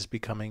noting is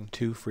becoming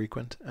too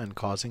frequent and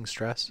causing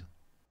stress?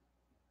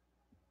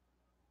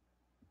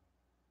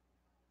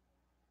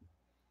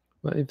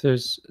 Well, if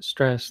there's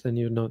stress, then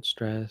you note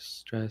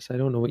stress. I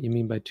don't know what you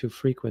mean by too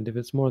frequent. If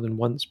it's more than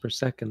once per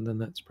second, then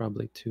that's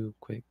probably too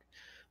quick.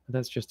 But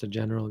that's just a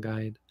general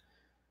guide.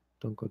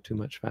 Don't go too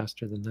much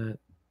faster than that.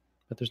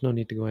 But there's no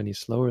need to go any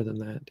slower than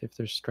that. If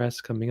there's stress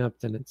coming up,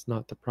 then it's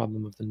not the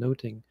problem of the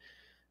noting.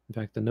 In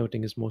fact, the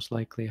noting is most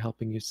likely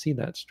helping you see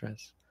that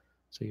stress.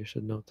 So you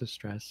should note the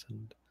stress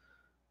and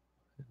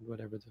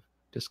whatever the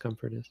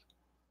discomfort is.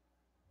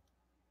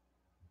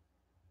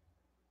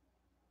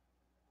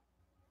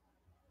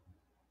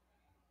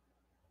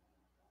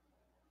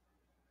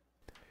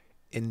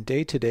 In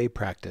day-to-day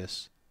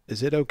practice,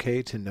 is it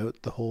okay to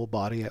note the whole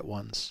body at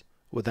once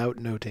without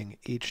noting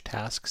each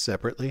task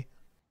separately?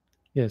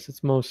 Yes,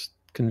 it's most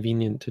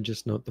convenient to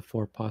just note the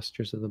four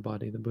postures of the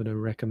body. The Buddha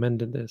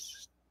recommended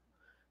this.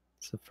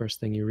 It's the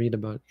first thing you read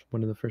about.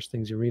 One of the first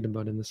things you read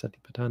about in the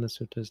Satipatthana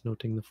Sutta is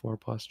noting the four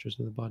postures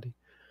of the body.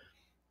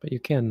 But you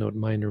can note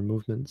minor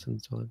movements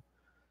and so on.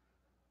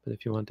 But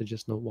if you want to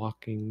just note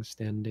walking,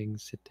 standing,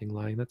 sitting,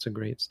 lying, that's a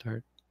great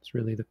start. It's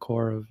really the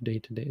core of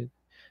day-to-day,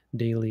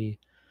 daily,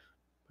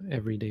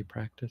 everyday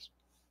practice.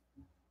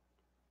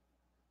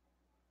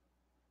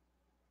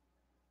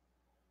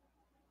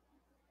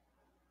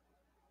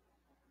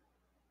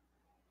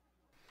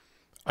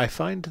 I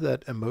find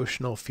that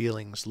emotional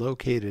feelings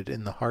located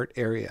in the heart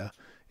area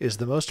is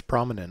the most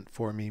prominent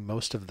for me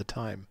most of the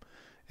time.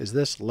 Is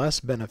this less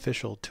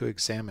beneficial to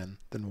examine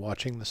than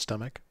watching the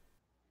stomach?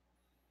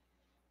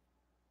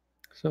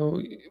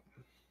 So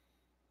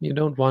you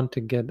don't want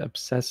to get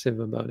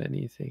obsessive about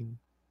anything.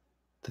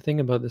 The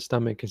thing about the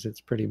stomach is it's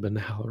pretty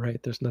banal,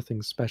 right? There's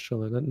nothing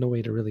special and no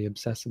way to really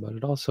obsess about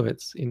it. Also,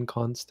 it's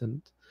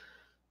inconstant,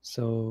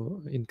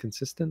 so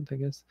inconsistent, I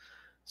guess.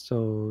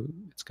 So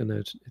it's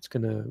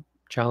gonna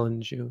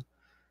challenge you.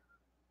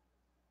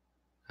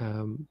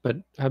 But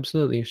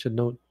absolutely, you should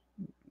note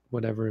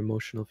whatever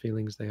emotional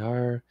feelings they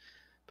are.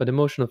 But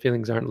emotional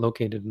feelings aren't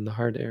located in the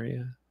heart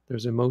area.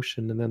 There's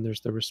emotion, and then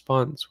there's the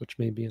response, which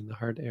may be in the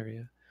heart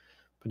area.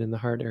 But in the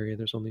heart area,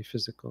 there's only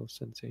physical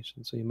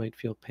sensation. So you might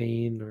feel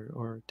pain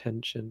or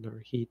tension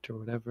or heat or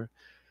whatever,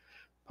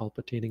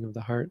 palpitating of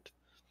the heart.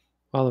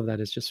 All of that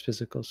is just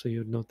physical. So you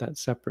would note that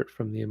separate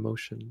from the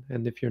emotion.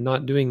 And if you're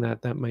not doing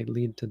that, that might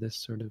lead to this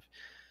sort of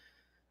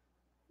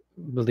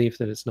belief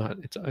that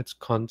it's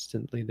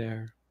constantly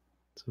there.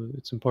 So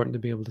it's important to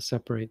be able to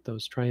separate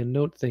those. Try and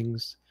note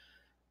things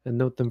and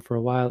note them for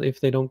a while. If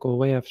they don't go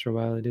away after a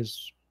while, it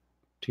is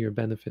to your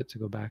benefit to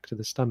go back to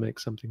the stomach,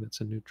 something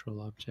that's a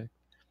neutral object.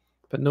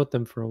 But note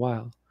them for a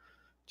while.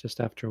 Just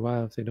after a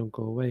while, if they don't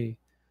go away,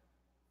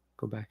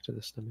 go back to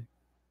the stomach.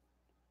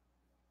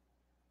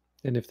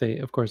 And if they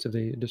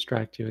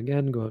distract you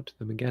again, go out to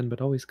them again,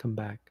 but always come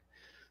back.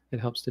 It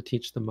helps to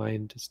teach the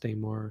mind to stay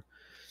more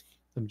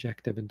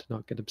objective and to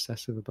not get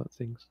obsessive about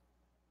things.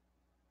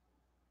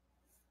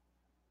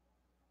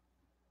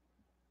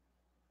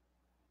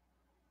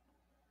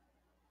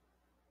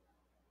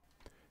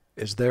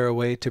 Is there a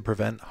way to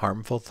prevent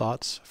harmful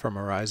thoughts from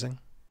arising?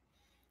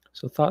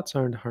 So thoughts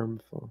aren't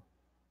harmful.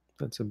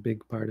 That's a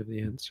big part of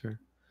the answer.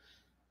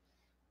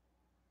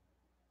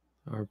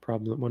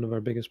 One of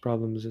our biggest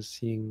problems is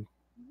seeing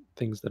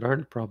things that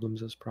aren't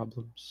problems as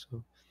problems.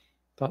 So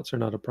thoughts are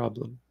not a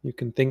problem. You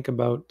can think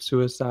about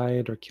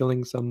suicide or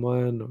killing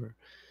someone or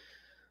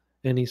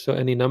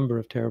any number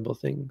of terrible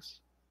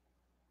things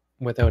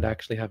without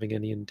actually having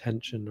any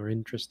intention or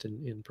interest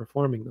in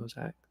performing those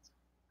acts.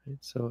 Right?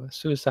 So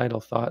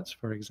suicidal thoughts,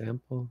 for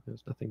example,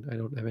 I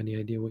don't have any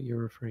idea what you're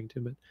referring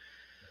to, but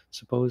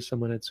suppose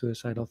someone had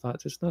suicidal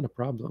thoughts, it's not a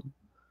problem.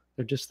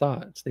 They're just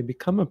thoughts. They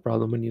become a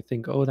problem when you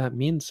think, oh, that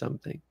means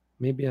something.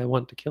 Maybe I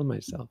want to kill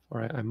myself,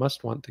 or I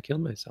must want to kill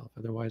myself.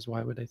 Otherwise,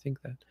 why would I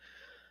think that?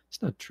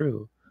 It's not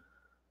true.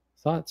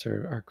 Thoughts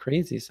are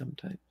crazy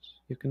sometimes.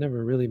 You can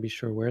never really be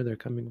sure where they're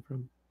coming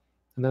from.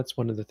 And that's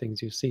one of the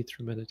things you see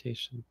through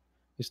meditation.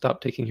 You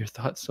stop taking your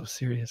thoughts so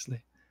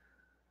seriously.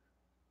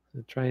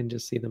 And try and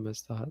just see them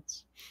as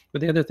thoughts. But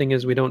the other thing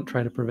is, we don't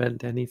try to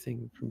prevent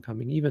anything from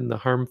coming, even the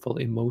harmful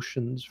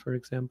emotions, for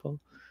example,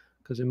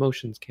 because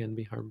emotions can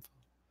be harmful.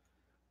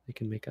 They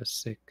can make us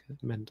sick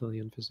mentally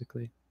and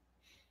physically.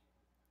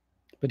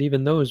 But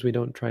even those, we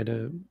don't try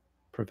to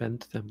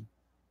prevent them,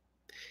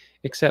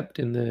 except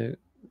in the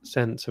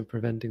sense of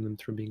preventing them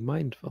through being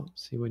mindful.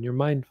 See, when you're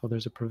mindful,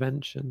 there's a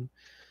prevention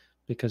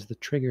because the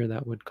trigger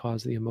that would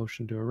cause the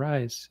emotion to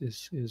arise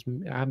is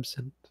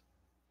absent.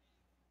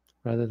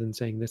 Rather than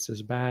saying this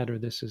is bad or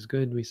this is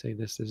good, we say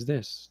this is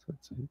this.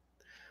 That's a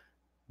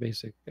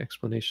basic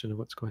explanation of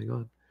what's going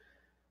on.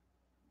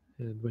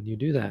 And when you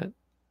do that,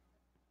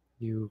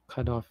 you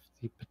cut off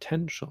the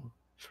potential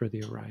for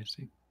the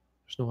arising.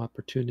 There's no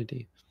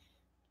opportunity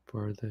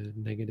for the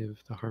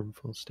negative, the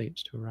harmful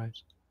states to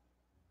arise.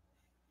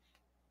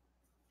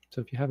 So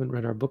if you haven't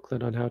read our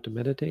booklet on how to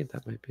meditate,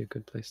 that might be a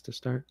good place to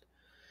start.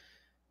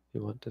 If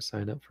you want to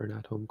sign up for an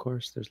at-home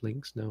course, there's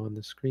links now on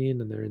the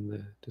screen and they're in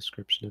the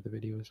description of the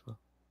video as well.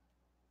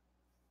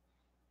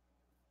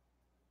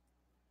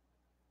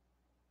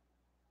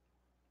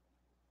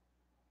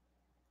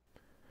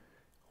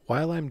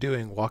 While I'm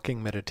doing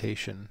walking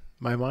meditation,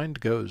 my mind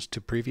goes to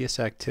previous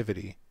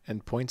activity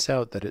and points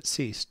out that it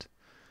ceased.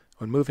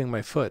 When moving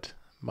my foot,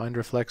 mind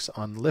reflects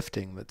on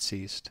lifting that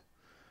ceased.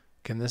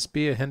 Can this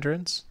be a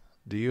hindrance?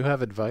 Do you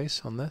have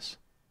advice on this?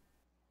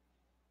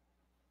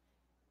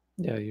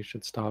 Yeah, you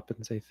should stop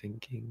and say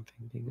thinking.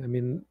 I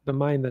mean, the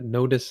mind that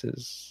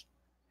notices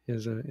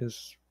is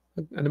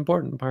an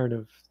important part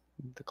of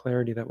the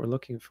clarity that we're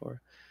looking for.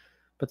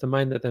 But the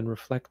mind that then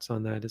reflects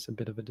on that is a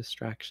bit of a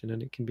distraction,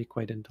 and it can be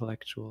quite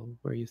intellectual,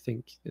 where you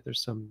think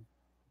there's some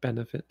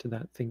benefit to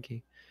that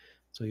thinking.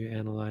 So you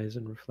analyze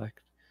and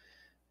reflect.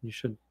 You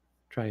should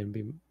try and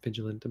be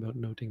vigilant about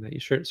noting that. You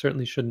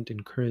certainly shouldn't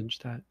encourage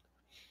that.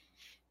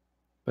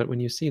 But when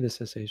you see the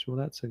cessation,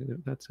 well, that's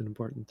an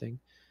important thing.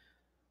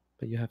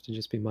 But you have to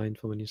just be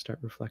mindful when you start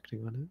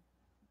reflecting on it.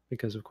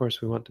 Because, of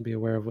course, we want to be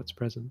aware of what's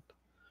present,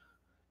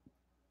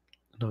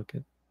 not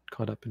get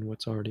caught up in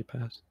what's already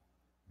past.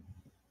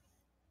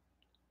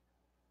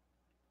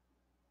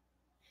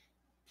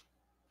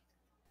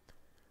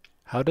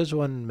 How does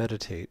one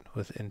meditate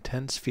with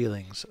intense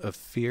feelings of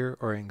fear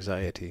or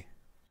anxiety?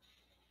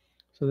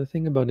 So the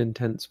thing about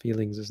intense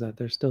feelings is that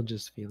they're still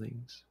just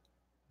feelings.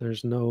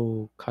 There's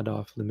no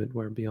cutoff limit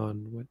where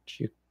beyond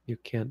which you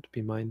can't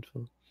be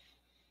mindful.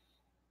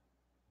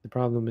 The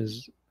problem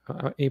is,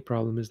 a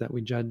problem is that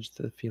we judge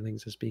the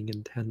feelings as being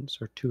intense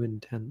or too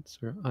intense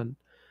or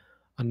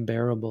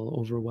unbearable,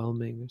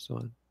 overwhelming, and so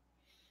on.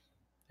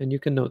 And you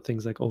can note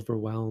things like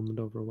overwhelmed,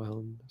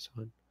 and so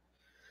on.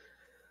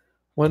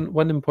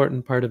 One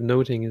important part of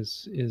noting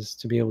is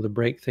to be able to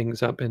break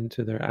things up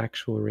into their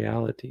actual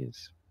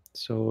realities.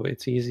 So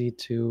it's easy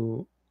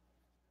to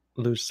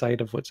lose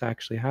sight of what's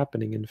actually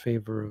happening in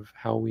favor of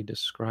how we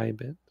describe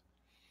it.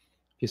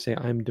 If you say,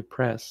 I'm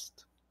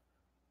depressed,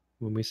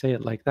 when we say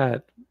it like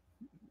that,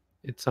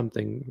 it's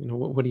something,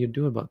 what do you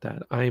do about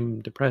that?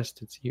 I'm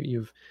depressed. It's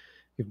you've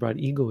You've brought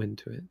ego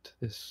into it,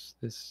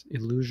 this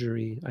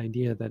illusory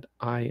idea that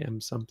I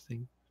am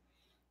something,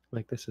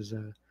 like this is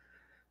a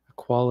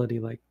quality,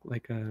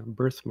 like a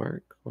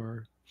birthmark,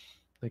 or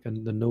like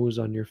the nose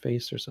on your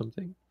face or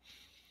something.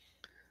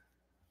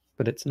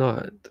 But it's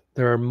not.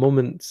 There are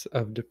moments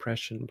of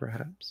depression,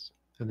 perhaps,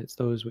 and it's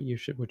those what you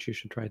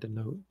should try to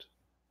note.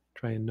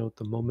 Try and note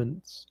the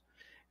moments,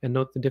 and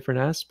note the different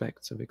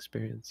aspects of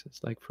experiences.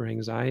 Like for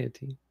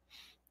anxiety,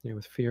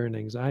 with fear and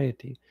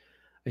anxiety,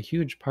 a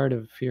huge part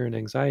of fear and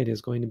anxiety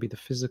is going to be the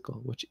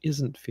physical, which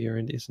isn't fear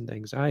and isn't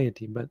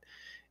anxiety, but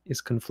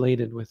is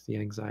conflated with the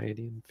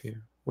anxiety and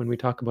fear. When we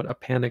talk about a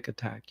panic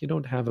attack, you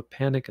don't have a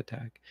panic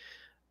attack.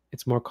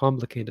 It's more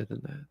complicated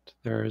than that.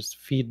 There's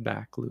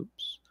feedback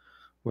loops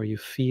where you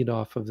feed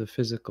off of the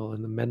physical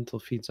and the mental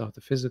feeds off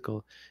the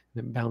physical,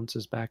 and it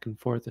bounces back and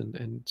forth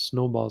and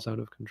snowballs out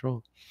of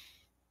control.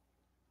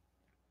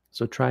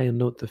 So try and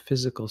note the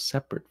physical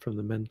separate from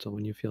the mental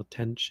when you feel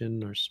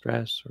tension or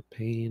stress or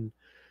pain.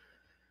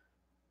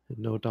 And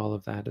note all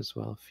of that as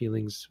well.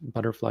 Feelings,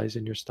 butterflies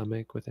in your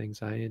stomach with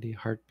anxiety,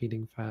 heart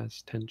beating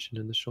fast, tension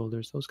in the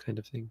shoulders, those kind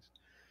of things.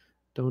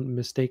 Don't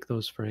mistake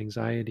those for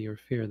anxiety or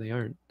fear. They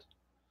aren't.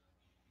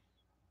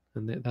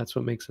 And that's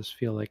what makes us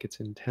feel like it's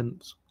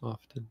intense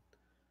often,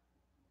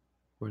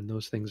 when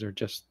those things are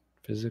just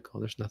physical.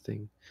 There's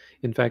nothing.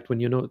 In fact, when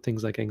you note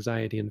things like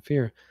anxiety and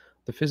fear,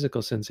 the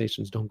physical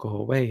sensations don't go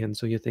away. And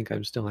so you think,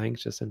 I'm still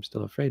anxious, I'm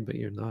still afraid, but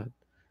you're not.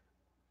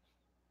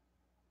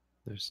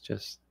 There's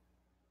just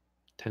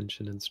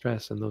tension and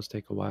stress, and those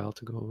take a while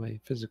to go away.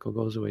 Physical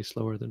goes away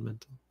slower than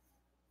mental.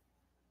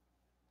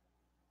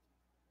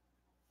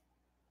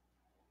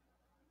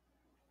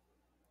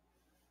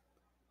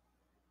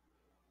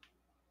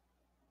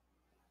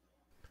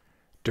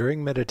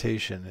 During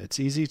meditation, it's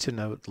easy to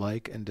note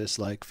like and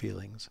dislike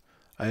feelings.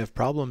 I have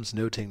problems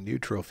noting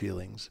neutral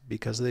feelings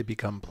because they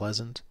become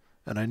pleasant,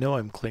 and I know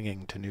I'm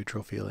clinging to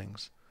neutral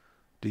feelings.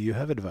 Do you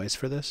have advice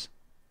for this?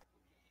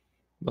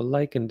 But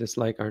like and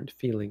dislike aren't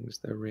feelings,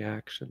 they're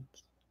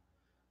reactions.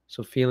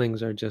 So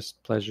feelings are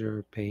just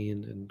pleasure,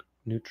 pain, and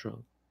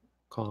neutral,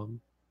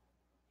 calm.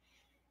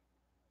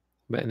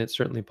 And it's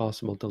certainly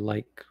possible to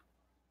like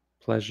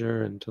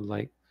pleasure and to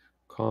like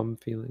calm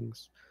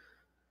feelings.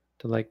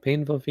 To like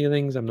painful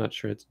feelings, I'm not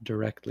sure it's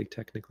directly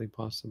technically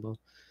possible,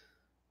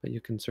 but you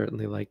can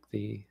certainly like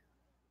the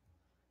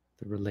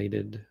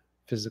related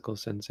physical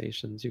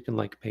sensations. You can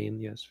like pain,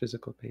 yes,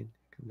 physical pain.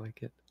 You can like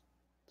it.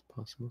 It's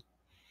possible.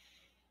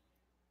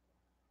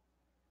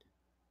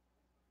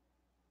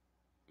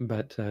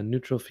 But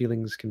neutral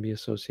feelings can be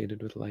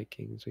associated with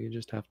liking, so you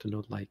just have to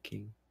know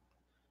liking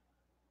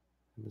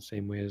in the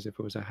same way as if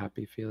it was a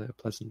happy feeling, a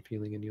pleasant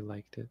feeling, and you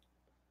liked it.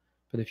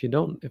 But if you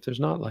don't, if there's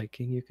not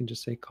liking, you can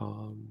just say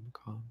calm,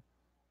 calm.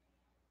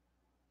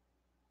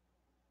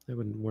 I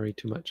wouldn't worry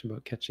too much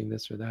about catching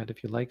this or that.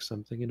 If you like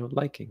something, you know,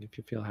 liking. If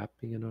you feel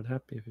happy, you know,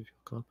 happy. If you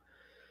feel calm,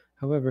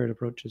 however it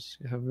approaches,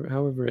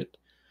 however it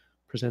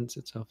presents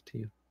itself to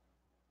you.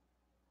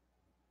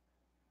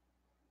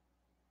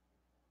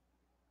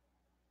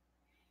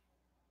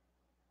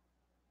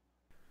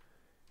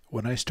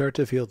 When I start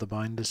to feel the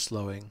mind is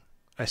slowing,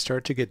 I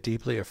start to get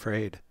deeply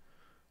afraid.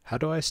 How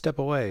do I step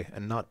away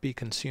and not be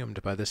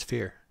consumed by this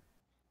fear?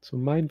 So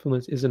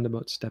mindfulness isn't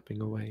about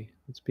stepping away.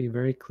 Let's be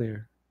very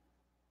clear.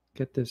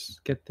 Get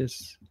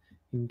this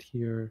into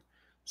your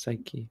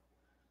psyche,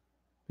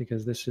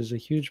 because this is a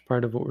huge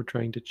part of what we're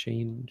trying to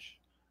change.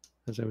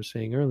 As I was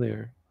saying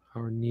earlier,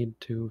 our need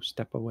to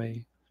step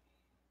away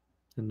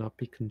and not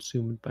be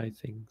consumed by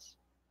things.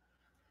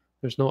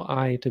 There's no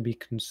I to be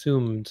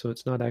consumed, so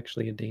it's not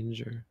actually a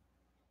danger.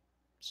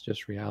 It's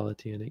just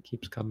reality, and it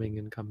keeps coming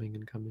and coming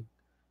and coming.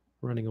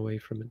 Running away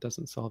from it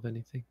doesn't solve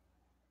anything.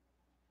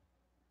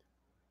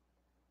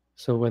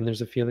 So when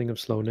there's a feeling of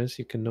slowness,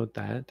 you can note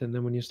that. And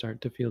then when you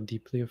start to feel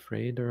deeply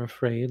afraid,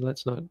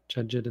 let's not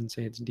judge it and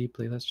say it's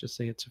deeply, let's just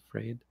say it's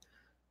afraid.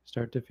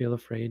 Start to feel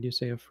afraid, you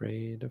say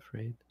afraid,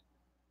 afraid.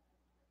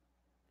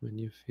 When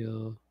you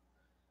feel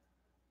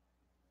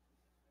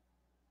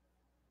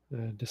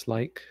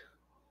dislike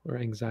or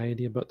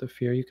anxiety about the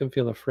fear, you can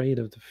feel afraid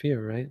of the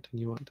fear, right? And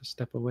you want to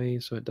step away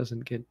so it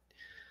doesn't get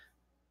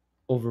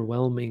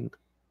overwhelming.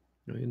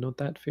 You note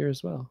that fear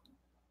as well.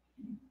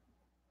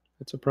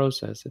 It's a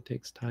process, it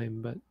takes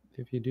time, but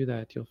if you do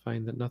that, you'll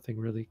find that nothing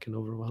really can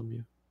overwhelm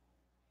you.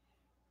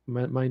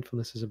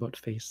 Mindfulness is about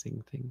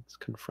facing things,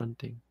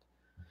 confronting,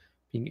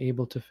 being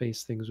able to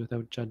face things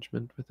without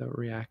judgment, without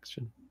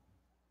reaction.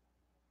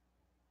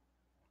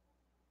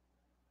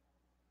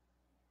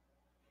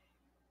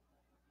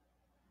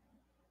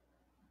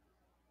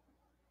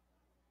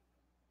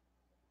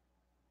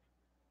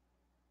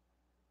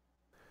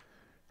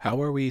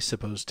 How are we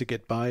supposed to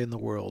get by in the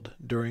world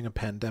during a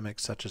pandemic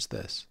such as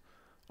this?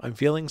 I'm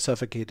feeling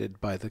suffocated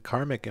by the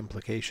karmic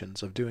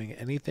implications of doing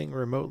anything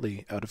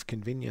remotely out of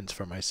convenience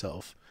for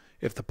myself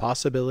if the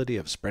possibility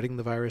of spreading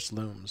the virus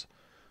looms,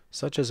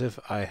 such as if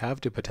I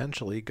have to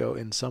potentially go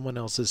in someone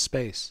else's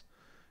space.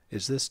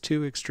 Is this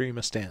too extreme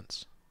a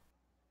stance?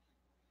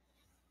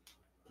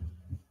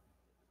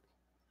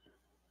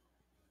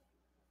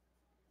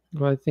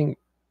 Well, I think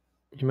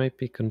you might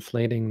be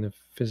conflating the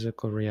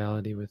physical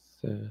reality with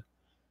the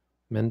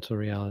mental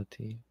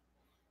reality.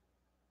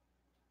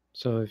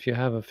 So if you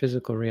have a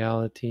physical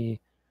reality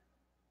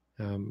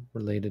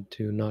related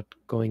to not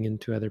going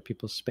into other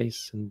people's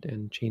space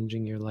and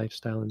changing your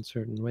lifestyle in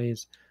certain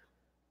ways,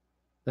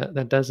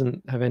 that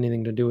doesn't have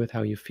anything to do with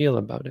how you feel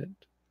about it,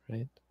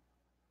 right?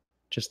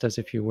 Just as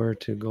if you were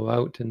to go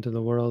out into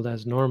the world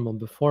as normal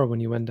before, when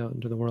you went out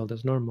into the world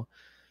as normal,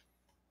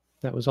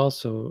 that was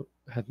also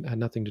had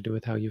nothing to do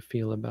with how you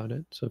feel about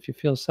it. So if you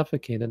feel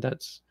suffocated,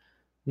 that's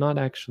not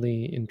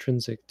actually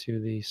intrinsic to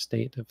the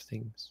state of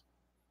things.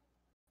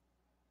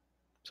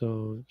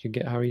 So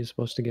how are you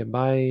supposed to get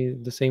by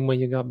the same way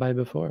you got by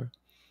before? You're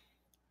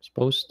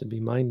supposed to be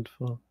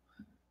mindful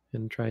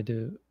and try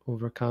to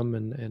overcome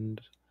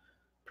and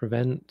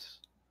prevent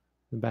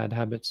the bad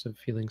habits of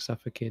feeling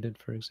suffocated,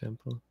 for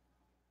example.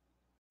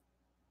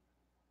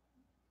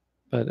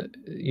 But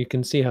you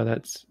can see how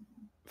that's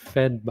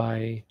fed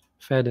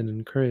and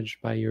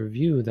encouraged by your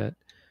view that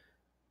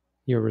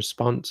you're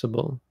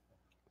responsible.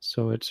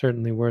 So it's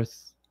certainly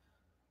worth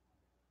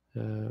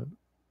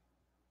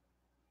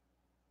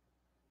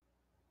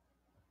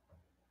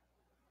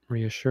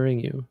reassuring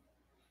you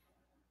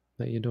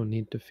that you don't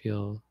need to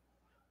feel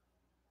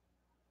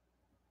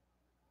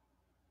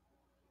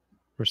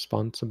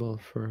responsible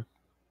for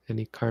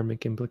any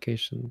karmic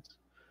implications.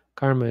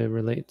 Karma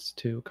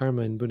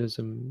in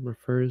Buddhism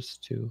refers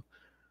to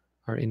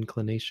our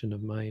inclination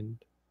of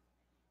mind.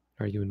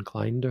 Are you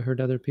inclined to hurt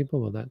other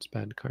people? Well, that's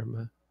bad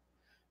karma.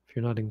 If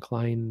you're not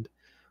inclined,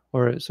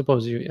 or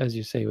suppose you, as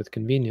you say, with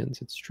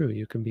convenience, it's true.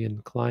 You can be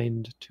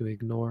inclined to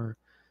ignore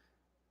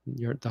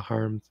the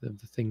harm of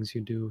the things you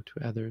do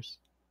to others.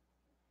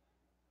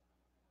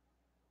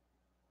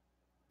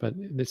 But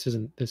this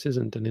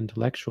isn't an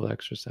intellectual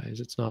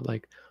exercise. It's not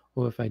like,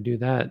 oh, if I do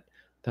that,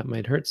 that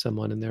might hurt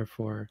someone, and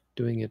therefore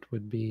doing it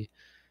would be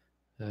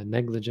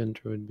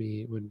negligent, or would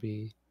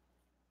be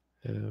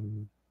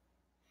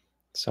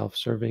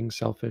self-serving,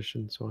 selfish,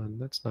 and so on.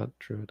 That's not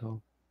true at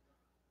all.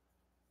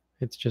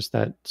 It's just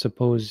that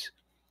suppose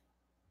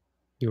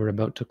you were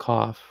about to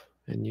cough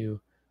and you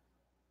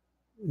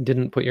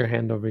didn't put your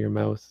hand over your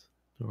mouth,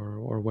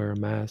 or wear a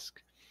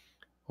mask,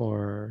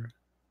 or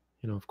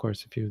of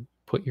course, if you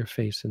put your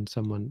face in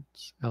someone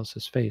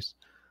else's face,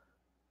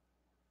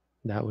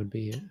 that would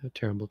be a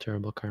terrible,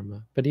 terrible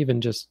karma. But even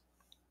just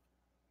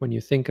when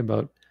you think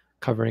about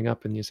covering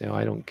up and you say, oh,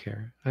 I don't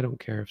care. I don't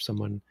care if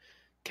someone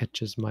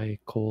catches my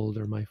cold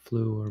or my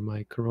flu or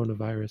my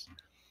coronavirus.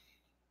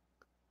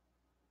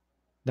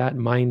 That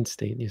mind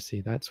state, you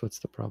see, that's what's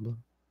the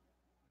problem.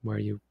 Where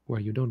you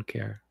don't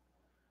care.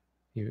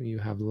 You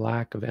have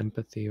lack of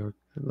empathy, or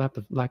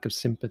lack of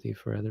sympathy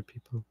for other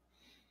people.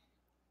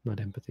 Not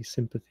empathy,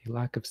 sympathy,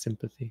 lack of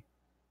sympathy.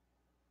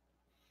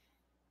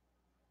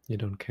 You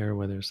don't care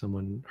whether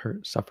someone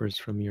suffers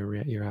from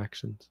your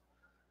actions.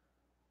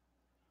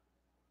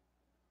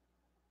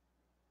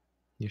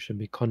 You should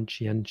be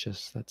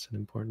conscientious. That's an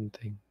important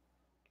thing.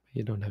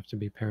 You don't have to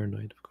be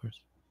paranoid, of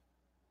course.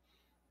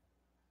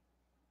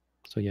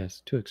 So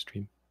yes, too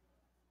extreme.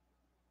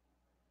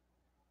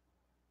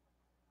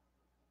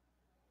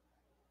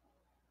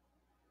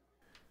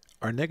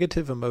 Are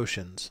negative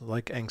emotions,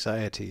 like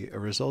anxiety, a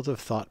result of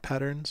thought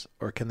patterns,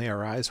 or can they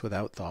arise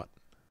without thought?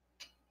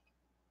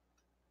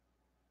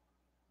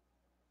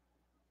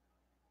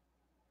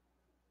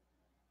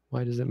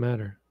 Why does it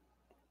matter?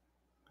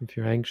 If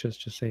you're anxious,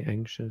 just say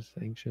anxious,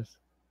 anxious.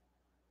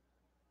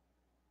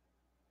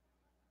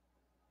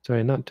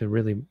 Sorry, not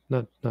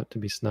to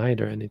be snide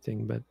or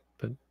anything, but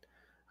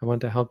I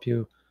want to help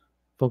you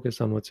focus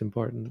on what's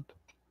important.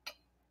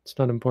 It's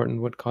not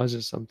important what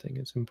causes something.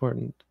 It's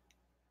important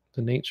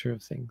the nature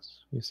of things,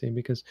 you see,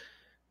 because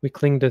we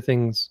cling to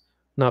things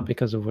not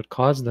because of what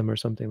caused them or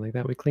something like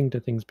that. We cling to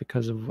things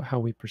because of how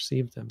we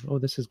perceive them. Oh,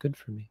 this is good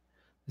for me.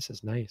 This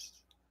is nice.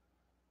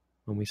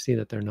 When we see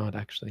that they're not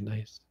actually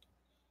nice.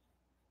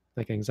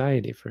 Like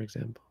anxiety, for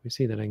example. We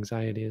see that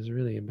anxiety is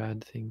really a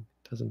bad thing.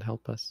 It doesn't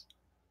help us.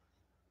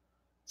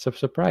 So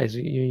surprise,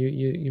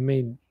 you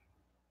may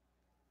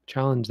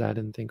challenge that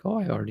and think, oh,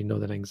 I already know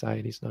that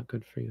anxiety is not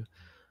good for you.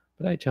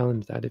 But I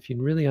challenge that. If you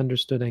really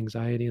understood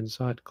anxiety and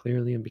saw it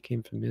clearly and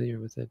became familiar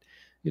with it,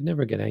 you'd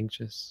never get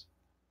anxious.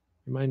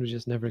 Your mind would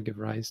just never give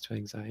rise to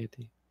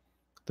anxiety.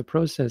 The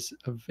process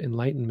of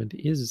enlightenment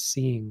is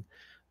seeing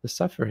the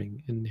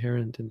suffering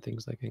inherent in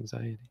things like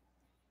anxiety.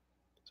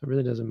 So it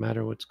really doesn't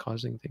matter what's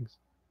causing things.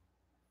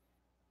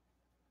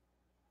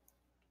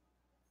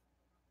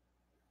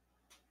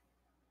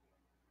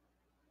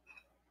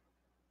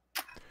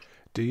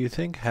 Do you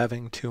think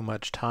having too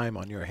much time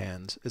on your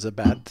hands is a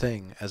bad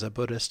thing as a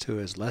Buddhist who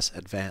is less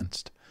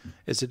advanced?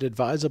 Is it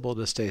advisable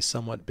to stay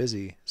somewhat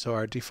busy so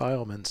our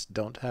defilements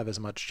don't have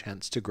as much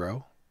chance to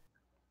grow?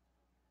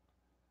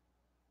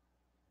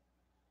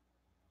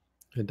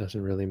 It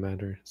doesn't really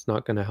matter. It's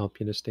not going to help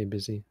you to stay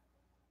busy.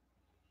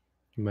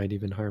 It might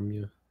even harm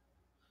you,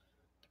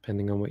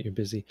 depending on what you're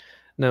busy.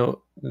 Now,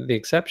 the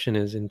exception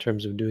is in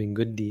terms of doing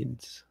good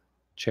deeds,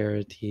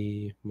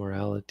 charity,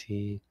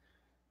 morality,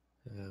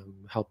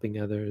 helping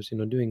others,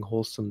 doing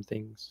wholesome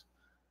things.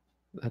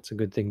 That's a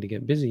good thing to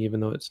get busy, even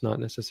though it's not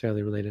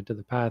necessarily related to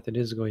the path. It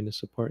is going to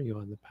support you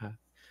on the path.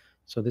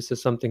 So this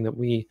is something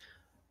that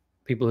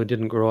people who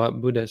didn't grow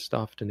up Buddhist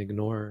often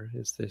ignore,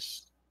 is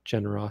this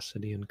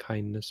generosity and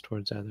kindness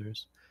towards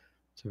others.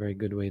 It's a very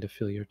good way to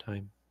fill your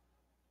time.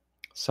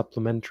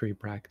 Supplementary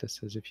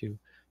practices if you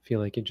feel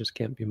like you just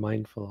can't be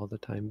mindful all the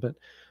time. But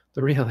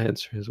the real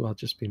answer is, well,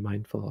 just be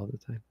mindful all the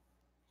time.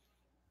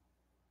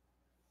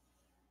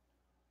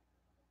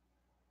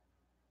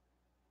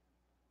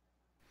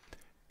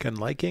 Can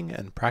liking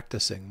and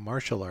practicing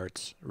martial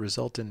arts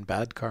result in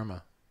bad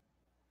karma?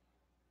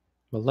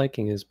 Well,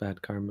 liking is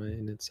bad karma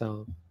in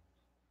itself.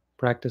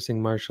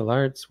 Practicing martial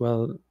arts,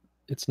 well,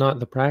 it's not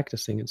the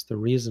practicing, it's the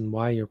reason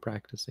why you're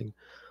practicing.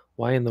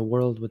 Why in the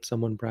world would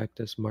someone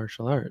practice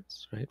martial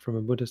arts, right? From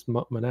a Buddhist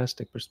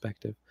monastic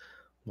perspective,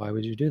 why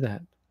would you do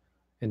that?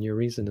 And your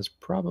reason is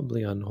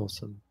probably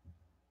unwholesome.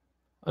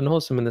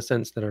 Unwholesome in the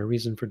sense that our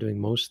reason for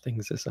doing most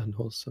things is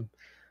unwholesome.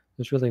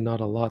 There's really not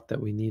a lot that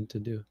we need to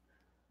do.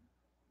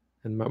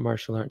 And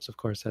martial arts, of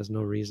course, has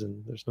no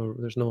reason. There's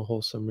no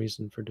wholesome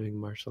reason for doing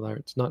martial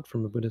arts, not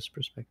from a Buddhist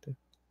perspective.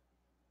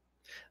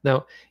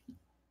 Now,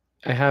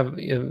 I have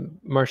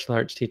martial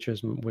arts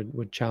teachers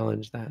would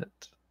challenge that,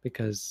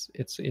 because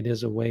it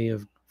is a way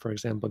of, for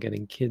example,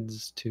 getting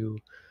kids to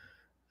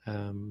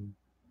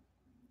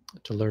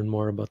learn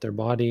more about their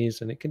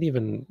bodies, and it could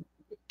even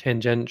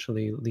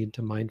tangentially lead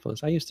to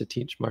mindfulness. I used to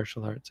teach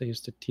martial arts.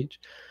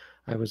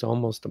 I was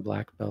almost a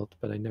black belt,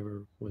 but I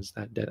never was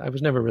I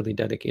was never really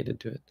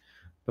dedicated to it.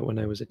 But when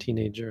I was a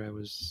teenager, I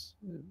was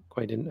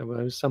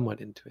somewhat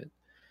into it.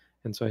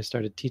 And so I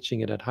started teaching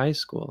it at high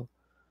school,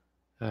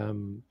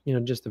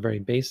 just the very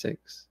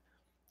basics.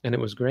 And it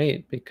was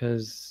great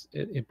because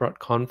it brought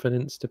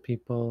confidence to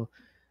people.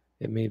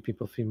 It made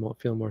people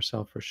feel more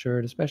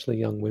self-assured, especially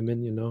young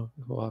women,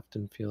 who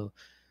often feel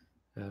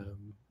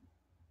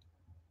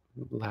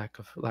lack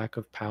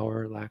of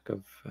power, lack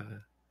of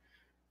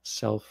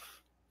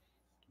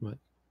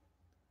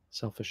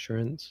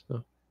self-assurance.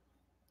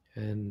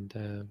 And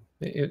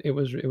it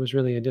was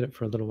really, I did it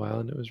for a little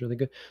while, and it was really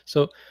good.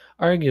 So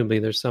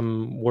arguably there's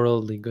some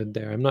worldly good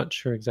there. I'm not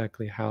sure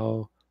exactly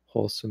how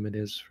wholesome it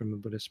is from a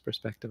Buddhist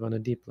perspective on a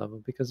deep level,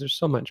 because there's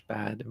so much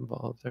bad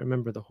involved. I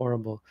remember the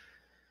horrible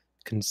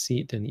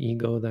conceit and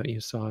ego that you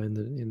saw in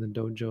the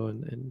dojo,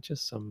 and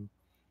just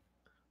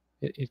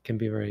it can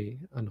be very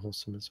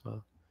unwholesome as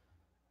well.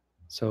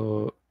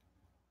 So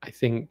I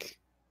think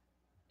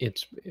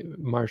it's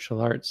martial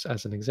arts,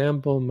 as an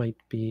example, might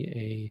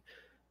be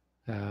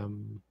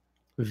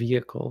a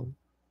vehicle,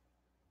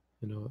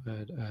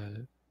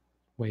 a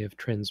way of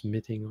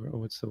transmitting, or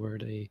what's the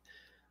word, a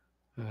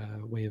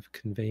way of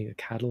conveying, a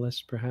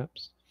catalyst,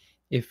 perhaps,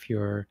 if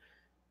you're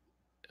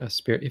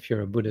if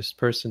you're a Buddhist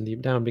person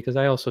deep down. Because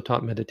I also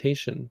taught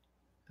meditation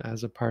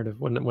as a part of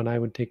when I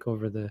would take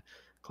over the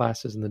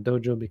classes in the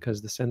dojo,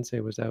 because the sensei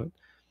was out.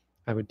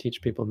 I would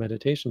teach people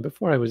meditation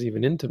before I was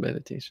even into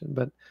meditation,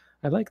 but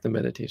I like the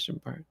meditation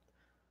part.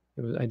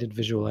 I did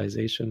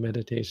visualization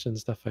meditation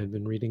stuff I'd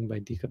been reading by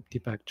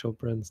Deepak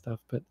Chopra and stuff,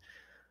 but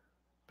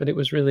it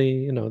was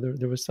really,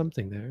 there was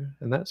something there,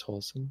 and that's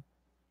wholesome.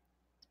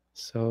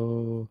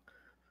 So,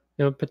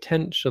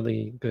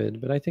 potentially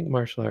good, but I think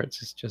martial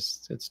arts is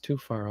it's too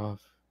far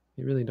off.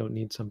 You really don't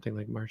need something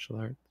like martial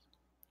arts.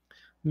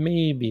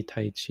 Maybe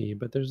Tai Chi,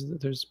 but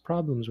there's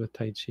problems with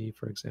Tai Chi,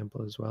 for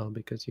example, as well,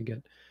 because you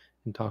get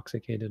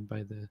intoxicated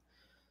by the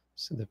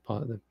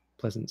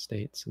pleasant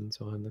states and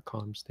so on, the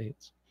calm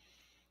states.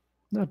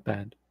 Not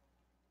bad.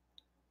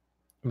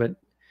 But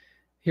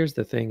here's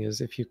the thing: is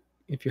if you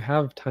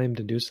have time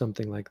to do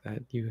something like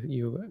that,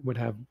 you would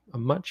have a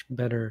much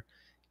better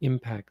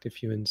impact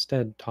if you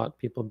instead taught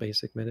people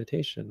basic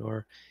meditation,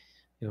 or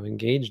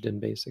engaged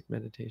in basic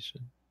meditation,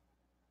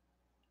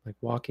 like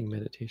walking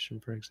meditation,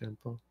 for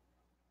example.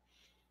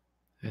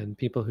 And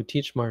people who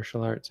teach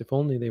martial arts, if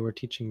only they were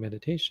teaching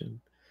meditation,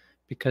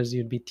 because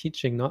you'd be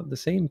teaching not the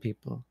same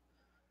people.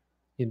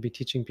 You'd be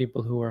teaching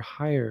people who are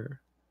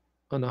higher,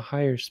 on a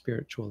higher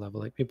spiritual level,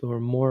 like people who are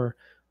more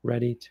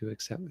ready to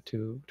accept,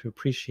 to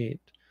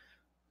appreciate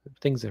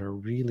things that are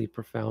really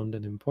profound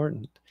and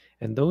important.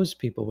 And those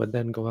people would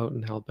then go out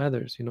and help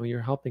others.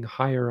 You're helping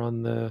higher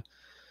on the,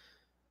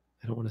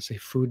 I don't want to say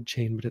food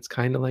chain, but it's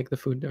kind of like the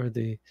food, or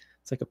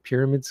it's like a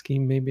pyramid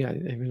scheme, maybe. I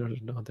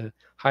don't know, the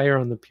higher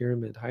on the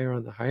pyramid, higher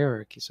on the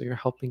hierarchy. So you're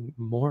helping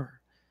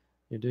more.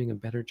 You're doing a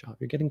better job.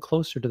 You're getting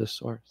closer to the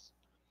source.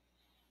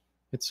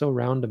 It's so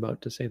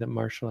roundabout to say that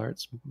martial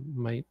arts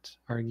might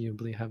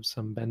arguably have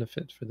some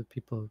benefit for the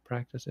people who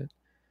practice it.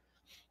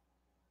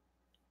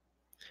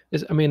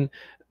 I mean,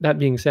 that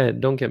being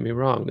said, don't get me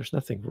wrong, there's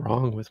nothing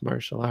wrong with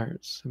martial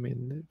arts. I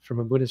mean, from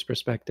a Buddhist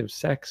perspective,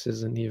 sex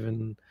isn't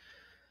even,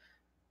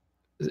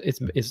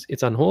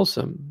 it's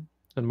unwholesome,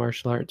 and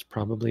martial arts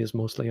probably is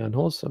mostly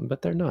unwholesome,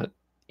 but they're not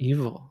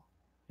evil,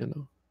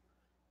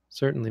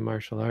 Certainly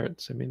martial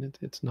arts, I mean,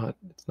 it's not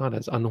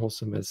as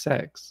unwholesome as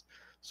sex.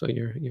 So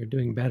you're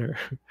doing better.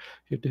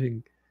 You're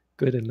doing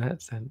good in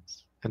that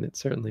sense, and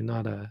it's certainly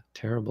not a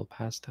terrible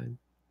pastime.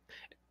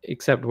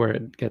 except where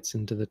it gets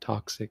into the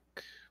toxic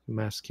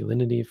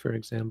masculinity, for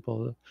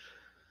example,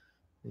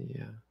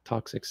 the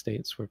toxic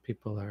states where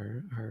people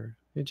are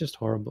just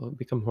horrible,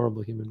 become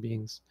horrible human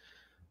beings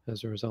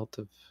as a result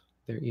of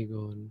their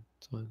ego and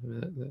so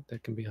on.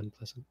 That can be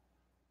unpleasant.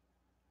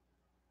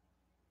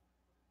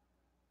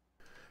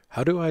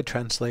 How do I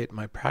translate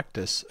my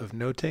practice of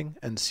noting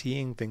and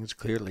seeing things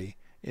clearly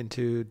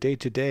into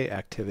day-to-day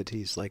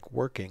activities like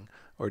working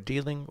or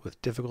dealing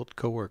with difficult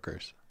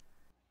coworkers?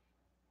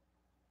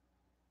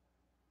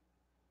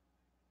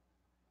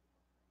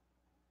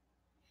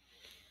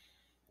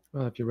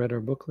 Well, if you read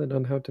our booklet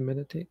on how to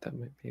meditate, that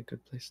might be a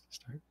good place to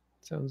start.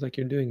 It sounds like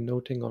you're doing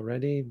noting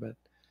already, but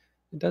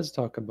it does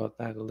talk about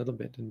that a little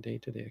bit in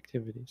day-to-day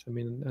activities. I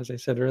mean, as I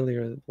said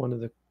earlier, one of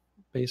the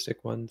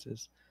basic ones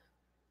is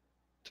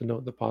to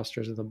note the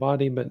postures of the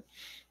body. But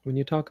when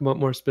you talk about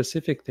more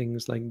specific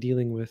things like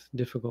dealing with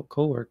difficult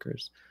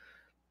coworkers,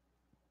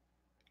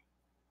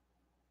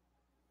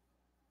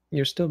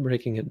 you're still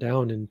breaking it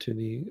down into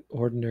the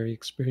ordinary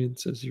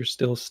experiences. You're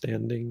still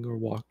standing or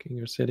walking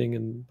or sitting,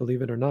 and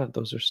believe it or not,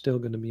 those are still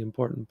going to be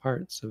important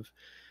parts of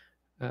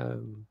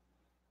um,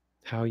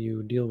 how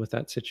you deal with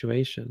that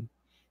situation.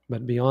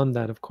 But beyond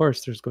that, of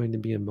course, there's going to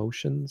be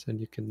emotions, and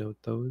you can note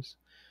those.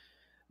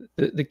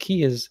 The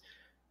key is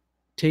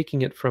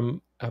taking it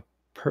from a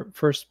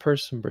first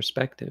person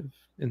perspective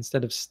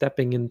instead of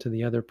stepping into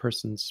the other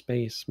person's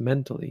space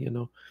mentally,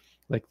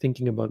 like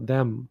thinking about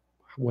them,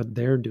 what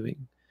they're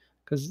doing.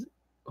 Because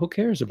who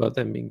cares about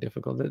them being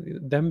difficult?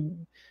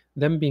 Them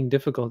being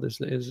difficult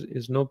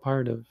is no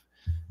part of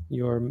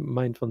your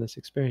mindfulness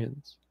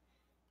experience.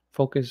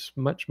 Focus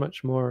much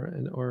more,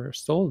 and or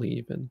solely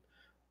even,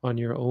 on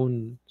your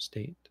own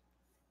state,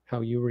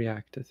 how you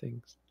react to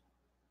things.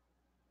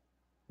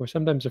 We're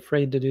sometimes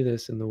afraid to do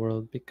this in the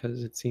world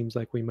because it seems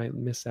like we might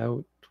miss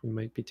out, we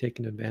might be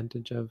taken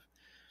advantage of.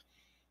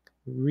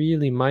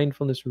 Really,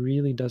 mindfulness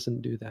really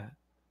doesn't do that.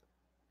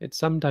 It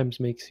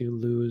sometimes makes you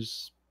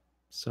lose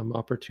some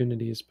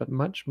opportunities, but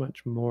much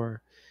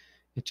more,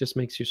 it just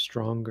makes you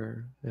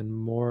stronger and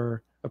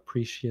more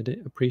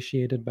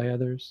appreciated by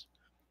others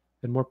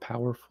and more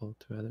powerful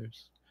to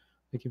others.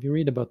 Like if you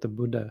read about the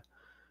Buddha,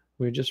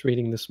 we were just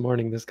reading this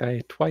morning, this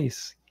guy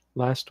twice,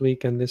 last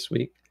week and this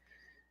week,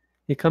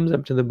 he comes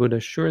up to the Buddha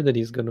sure that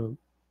he's gonna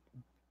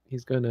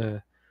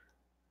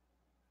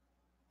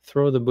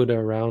throw the Buddha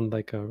around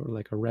like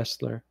a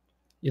wrestler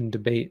in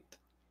debate,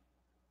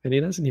 and he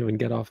doesn't even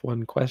get off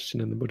one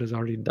question, and the Buddha's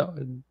already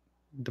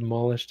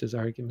demolished his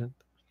argument.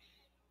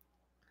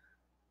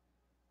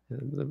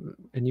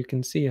 And you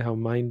can see how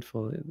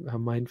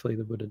mindfully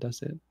the Buddha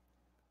does it.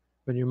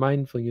 When you're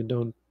mindful, you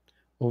don't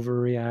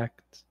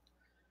overreact,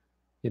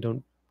 you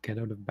don't get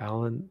out of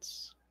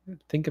balance.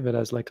 Think of it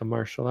as like a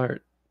martial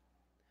art.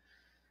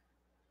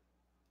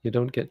 You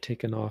don't get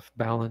taken off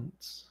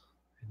balance,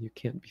 and you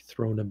can't be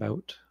thrown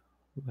about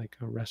like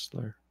a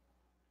wrestler,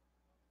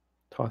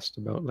 tossed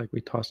about like we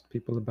tossed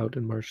people about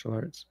in martial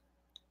arts.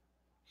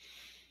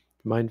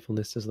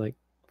 Mindfulness is like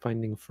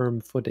finding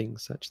firm footing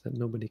such that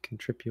nobody can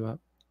trip you up.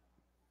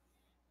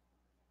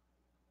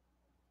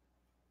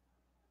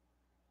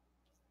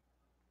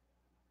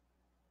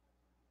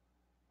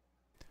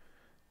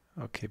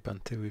 Okay,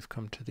 Bhante, we've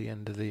come to the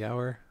end of the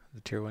hour.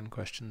 The Tier 1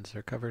 questions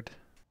are covered.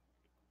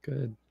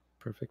 Good.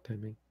 Perfect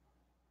timing.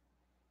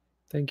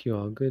 Thank you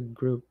all. Good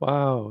group.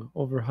 Wow.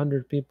 Over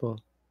 100 people.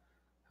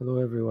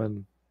 Hello,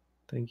 everyone.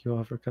 Thank you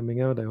all for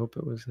coming out. I hope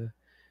it was a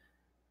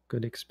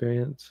good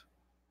experience.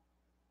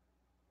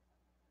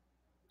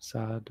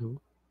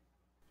 Sadhu.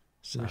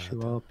 Wish you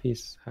Sadhu. all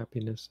peace,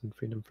 happiness, and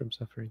freedom from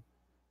suffering.